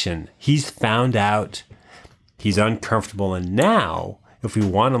situation. He's found out he's uncomfortable, and now, if we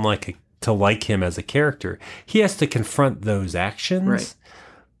want him to like him as a character, he has to confront those actions. Right.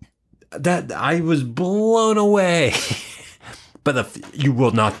 That I was blown away. But you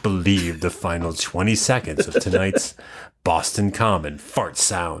will not believe the final 20 seconds of tonight's Boston Common fart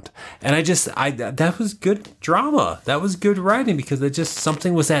sound. And that was good drama. That was good writing because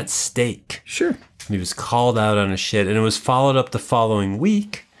something was at stake. Sure. He was called out on his shit, and it was followed up the following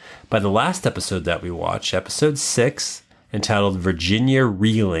week by the last episode that we watched, episode 6, entitled Virginia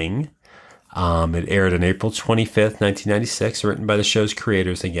Reeling. It aired on April 25th, 1996, written by the show's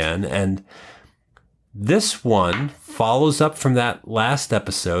creators again. And this one follows up from that last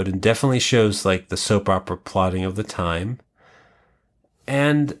episode and definitely shows like the soap opera plotting of the time.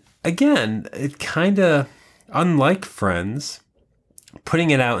 And again, it kind of, unlike Friends, putting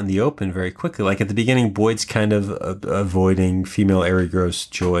it out in the open very quickly. Like at the beginning, Boyd's kind of avoiding female ARYE GROSS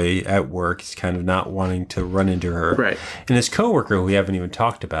Joy at work. He's kind of not wanting to run into her. Right. And his coworker, who we haven't even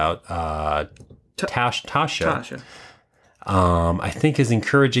talked about, Tasha. I think is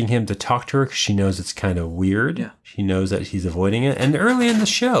encouraging him to talk to her because she knows it's kind of weird. Yeah. She knows that he's avoiding it. And early in the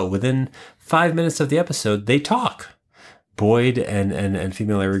show, within 5 minutes of the episode, they talk. Boyd and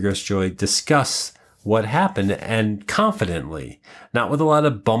female ARYE GROSS Joy discuss what happened, and confidently, not with a lot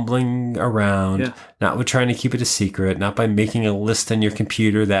of bumbling around, not with trying to keep it a secret, not by making a list on your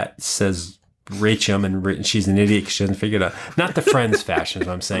computer that says Rachel and she's an idiot because she hasn't figured it out. Not the Friends fashion, is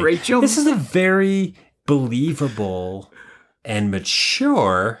what I'm saying. Rachel. This is a very believable and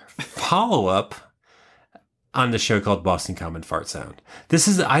mature follow-up on the show called Boston Common Fart Sound. This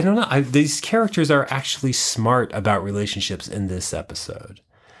is, I don't know, these characters are actually smart about relationships in this episode.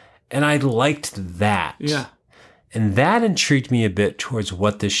 And I liked that. Yeah. And that intrigued me a bit towards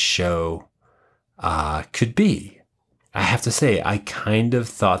what this show could be. I have to say, I kind of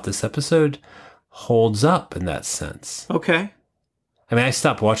thought this episode holds up in that sense. Okay. I mean, I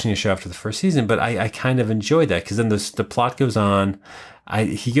stopped watching the show after the first season, but I kind of enjoyed that because then the plot goes on.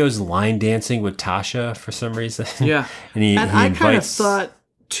 He goes line dancing with Tasha for some reason. Yeah. and I kind of thought,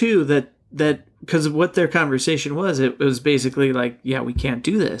 too, that because what their conversation was, it was basically like, yeah, we can't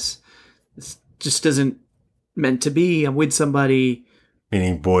do this. This just isn't meant to be. I'm with somebody.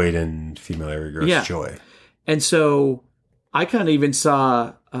 Meaning Boyd and female ARYE GROSS Joy. And so I kind of even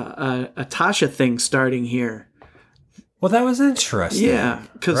saw a Tasha thing starting here. Well, that was interesting. Yeah,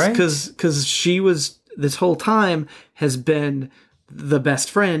 because she was, this whole time, has been the best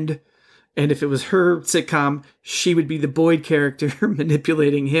friend. And if it was her sitcom, she would be the Boyd character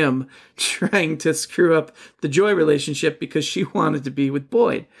manipulating him, trying to screw up the Joy relationship because she wanted to be with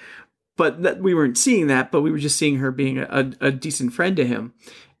Boyd. But we weren't seeing that, but we were just seeing her being a decent friend to him.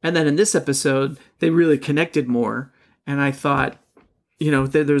 And then in this episode, they really connected more. And I thought,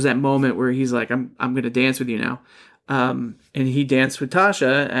 there's that moment where he's like, I'm going to dance with you now. And he danced with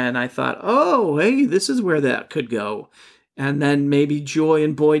Tasha, and I thought, oh, hey, this is where that could go. And then maybe Joy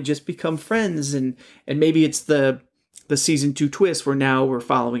and Boyd just become friends, and maybe it's the season 2 twist where now we're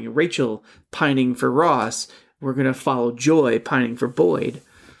following Rachel pining for Ross. We're going to follow Joy pining for Boyd.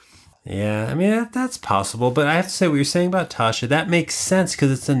 Yeah, I mean, that's possible. But I have to say, what you're saying about Tasha, that makes sense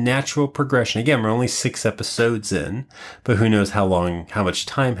because it's a natural progression. Again, we're only 6 episodes in, but who knows how much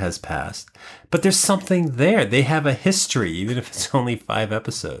time has passed. But there's something there. They have a history, even if it's only 5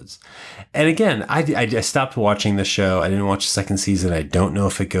 episodes. And again, I stopped watching the show. I didn't watch the second season. I don't know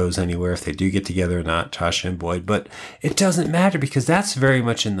if it goes anywhere, if they do get together or not, Tasha and Boyd. But it doesn't matter because that's very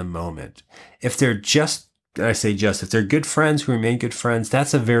much in the moment. If they're if they're good friends who remain good friends,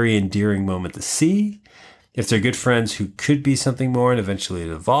 that's a very endearing moment to see. If they're good friends who could be something more and eventually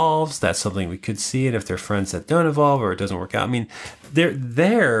it evolves, that's something we could see. And if they're friends that don't evolve or it doesn't work out, I mean,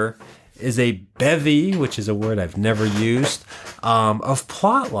 there is a bevy, which is a word I've never used, of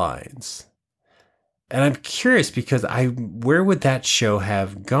plot lines. And I'm curious because where would that show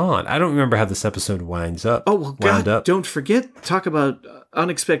have gone? I don't remember how this episode winds up. Oh, well, God, don't forget, talk about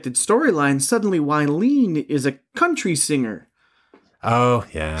unexpected storylines. Suddenly, Wyleen is a country singer. Oh,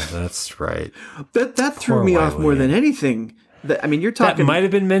 yeah, that's right. That threw me off more than anything. You're talking... That might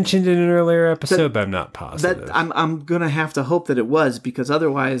have been mentioned in an earlier episode, but I'm not positive. I'm going to have to hope that it was, because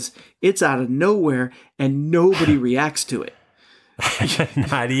otherwise it's out of nowhere and nobody reacts to it.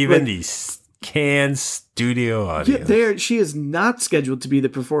 Not even these canned studio audience. Yeah, she is not scheduled to be the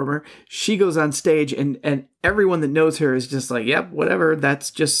performer. She goes on stage and everyone that knows her is just like, yep, whatever.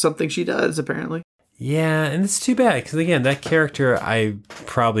 That's just something she does, apparently. Yeah, and it's too bad because, again, that character I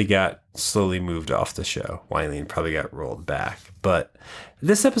probably got slowly moved off the show. Wyleen probably got rolled back. But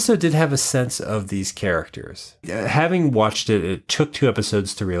this episode did have a sense of these characters. Having watched it, it took 2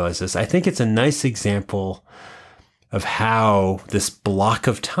 episodes to realize this. I think it's a nice example of how this block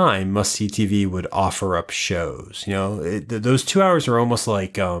of time Must-See TV would offer up shows. Those 2 hours are almost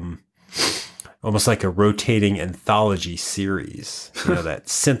like a rotating anthology series. That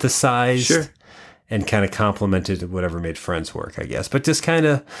synthesized. Sure. And kind of complemented whatever made Friends work, I guess. But just kind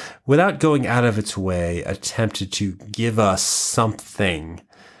of, without going out of its way, attempted to give us something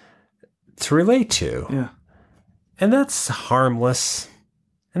to relate to. Yeah. And that's harmless.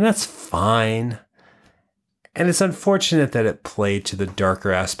 And that's fine. And it's unfortunate that it played to the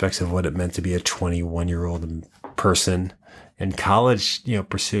darker aspects of what it meant to be a 21-year-old person in college,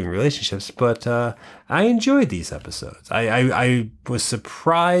 pursuing relationships. But I enjoyed these episodes. I was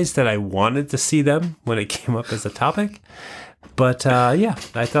surprised that I wanted to see them when it came up as a topic. But I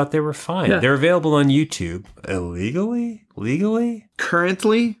thought they were fine. Yeah. They're available on YouTube illegally, legally.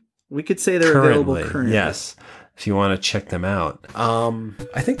 Currently, we could say they're available currently. Yes. If you want to check them out.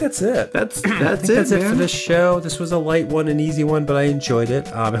 I think that's it. That's it for this show. This was a light one, an easy one, but I enjoyed it.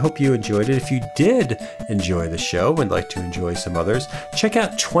 I hope you enjoyed it. If you did enjoy the show and would like to enjoy some others, check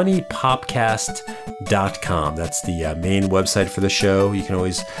out 20popcast.com. That's the main website for the show. You can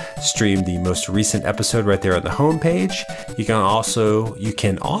always stream the most recent episode right there on the homepage. You can also,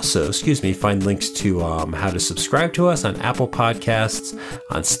 find links to how to subscribe to us on Apple Podcasts,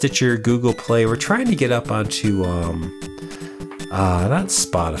 on Stitcher, Google Play. We're trying to get up onto not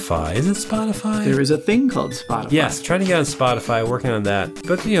Spotify. Is it Spotify? There is a thing called Spotify. Yes, trying to get on Spotify, working on that.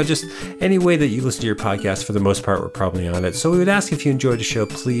 But, just any way that you listen to your podcast, for the most part, we're probably on it. So we would ask if you enjoyed the show,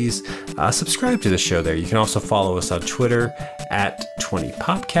 please subscribe to the show there. You can also follow us on Twitter at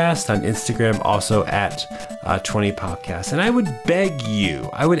 20popcast, on Instagram also at 20popcast. And I would beg you,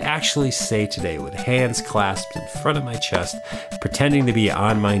 I would actually say today with hands clasped in front of my chest, pretending to be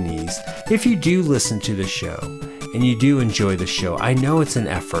on my knees, if you do listen to the show and you do enjoy the show, I know it's an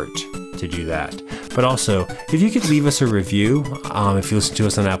effort to do that. But also, if you could leave us a review, if you listen to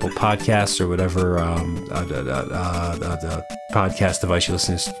us on Apple Podcasts or whatever the podcast device you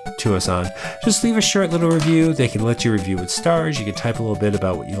listen to us on, just leave a short little review. They can let you review with stars. You can type a little bit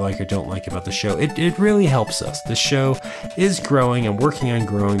about what you like or don't like about the show. It really helps us. The show is growing. I'm working on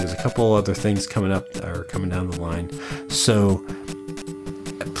growing. There's a couple other things coming up or coming down the line. So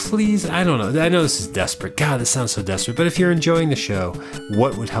please, I don't know. I know this is desperate. God, this sounds so desperate. But if you're enjoying the show,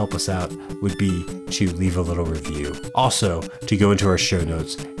 what would help us out would be to leave a little review. Also, to go into our show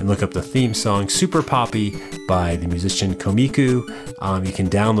notes and look up the theme song, Super Poppy, by the musician Komiku. You can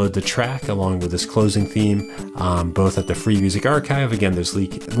download the track along with this closing theme, both at the Free Music Archive. Again, there's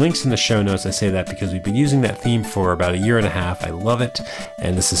links in the show notes. I say that because we've been using that theme for about 1.5 years. I love it.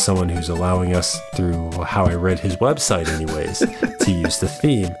 And this is someone who's allowing us, through how I read his website anyways, to use the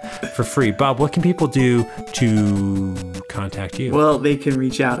theme for free. Bob, what can people do to contact you? Well, they can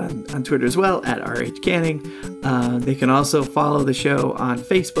reach out on Twitter as well, at RH Canning. They can also follow the show on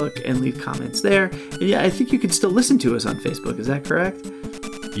Facebook and leave comments there. And yeah, I think you can still listen to us on Facebook. Is that correct?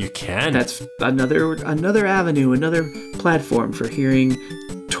 You can. That's another avenue, another platform for hearing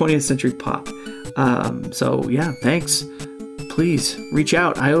 20th century pop. So yeah, thanks. Please reach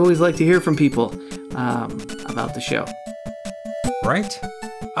out. I always like to hear from people about the show. Right?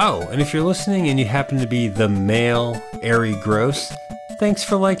 Oh, and if you're listening and you happen to be the male ARYE GROSS, thanks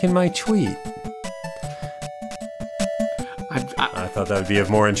for liking my tweet. I thought that would be of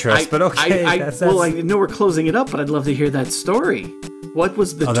more interest, but okay. Well, I know we're closing it up, but I'd love to hear that story. What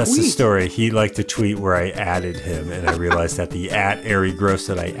was the tweet? Oh, that's the story. He liked the tweet where I added him, and I realized that the @ARYE GROSS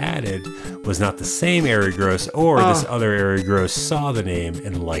that I added was not the same ARYE GROSS, or this other ARYE GROSS saw the name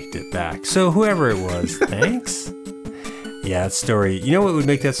and liked it back. So whoever it was, thanks. Yeah, that story. You know what would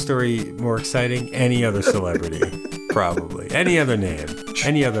make that story more exciting? Any other celebrity, probably. Any other name.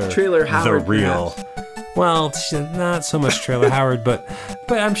 Any other. Trailer Howard. The real. Perhaps. Well, not so much Trailer Howard, but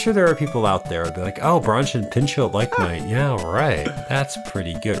I'm sure there are people out there who'd be like, oh, Branch and Pinchot like mine. Yeah, right. That's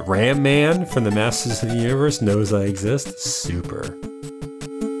pretty good. Ram Man from the Masters of the Universe knows I exist. Super.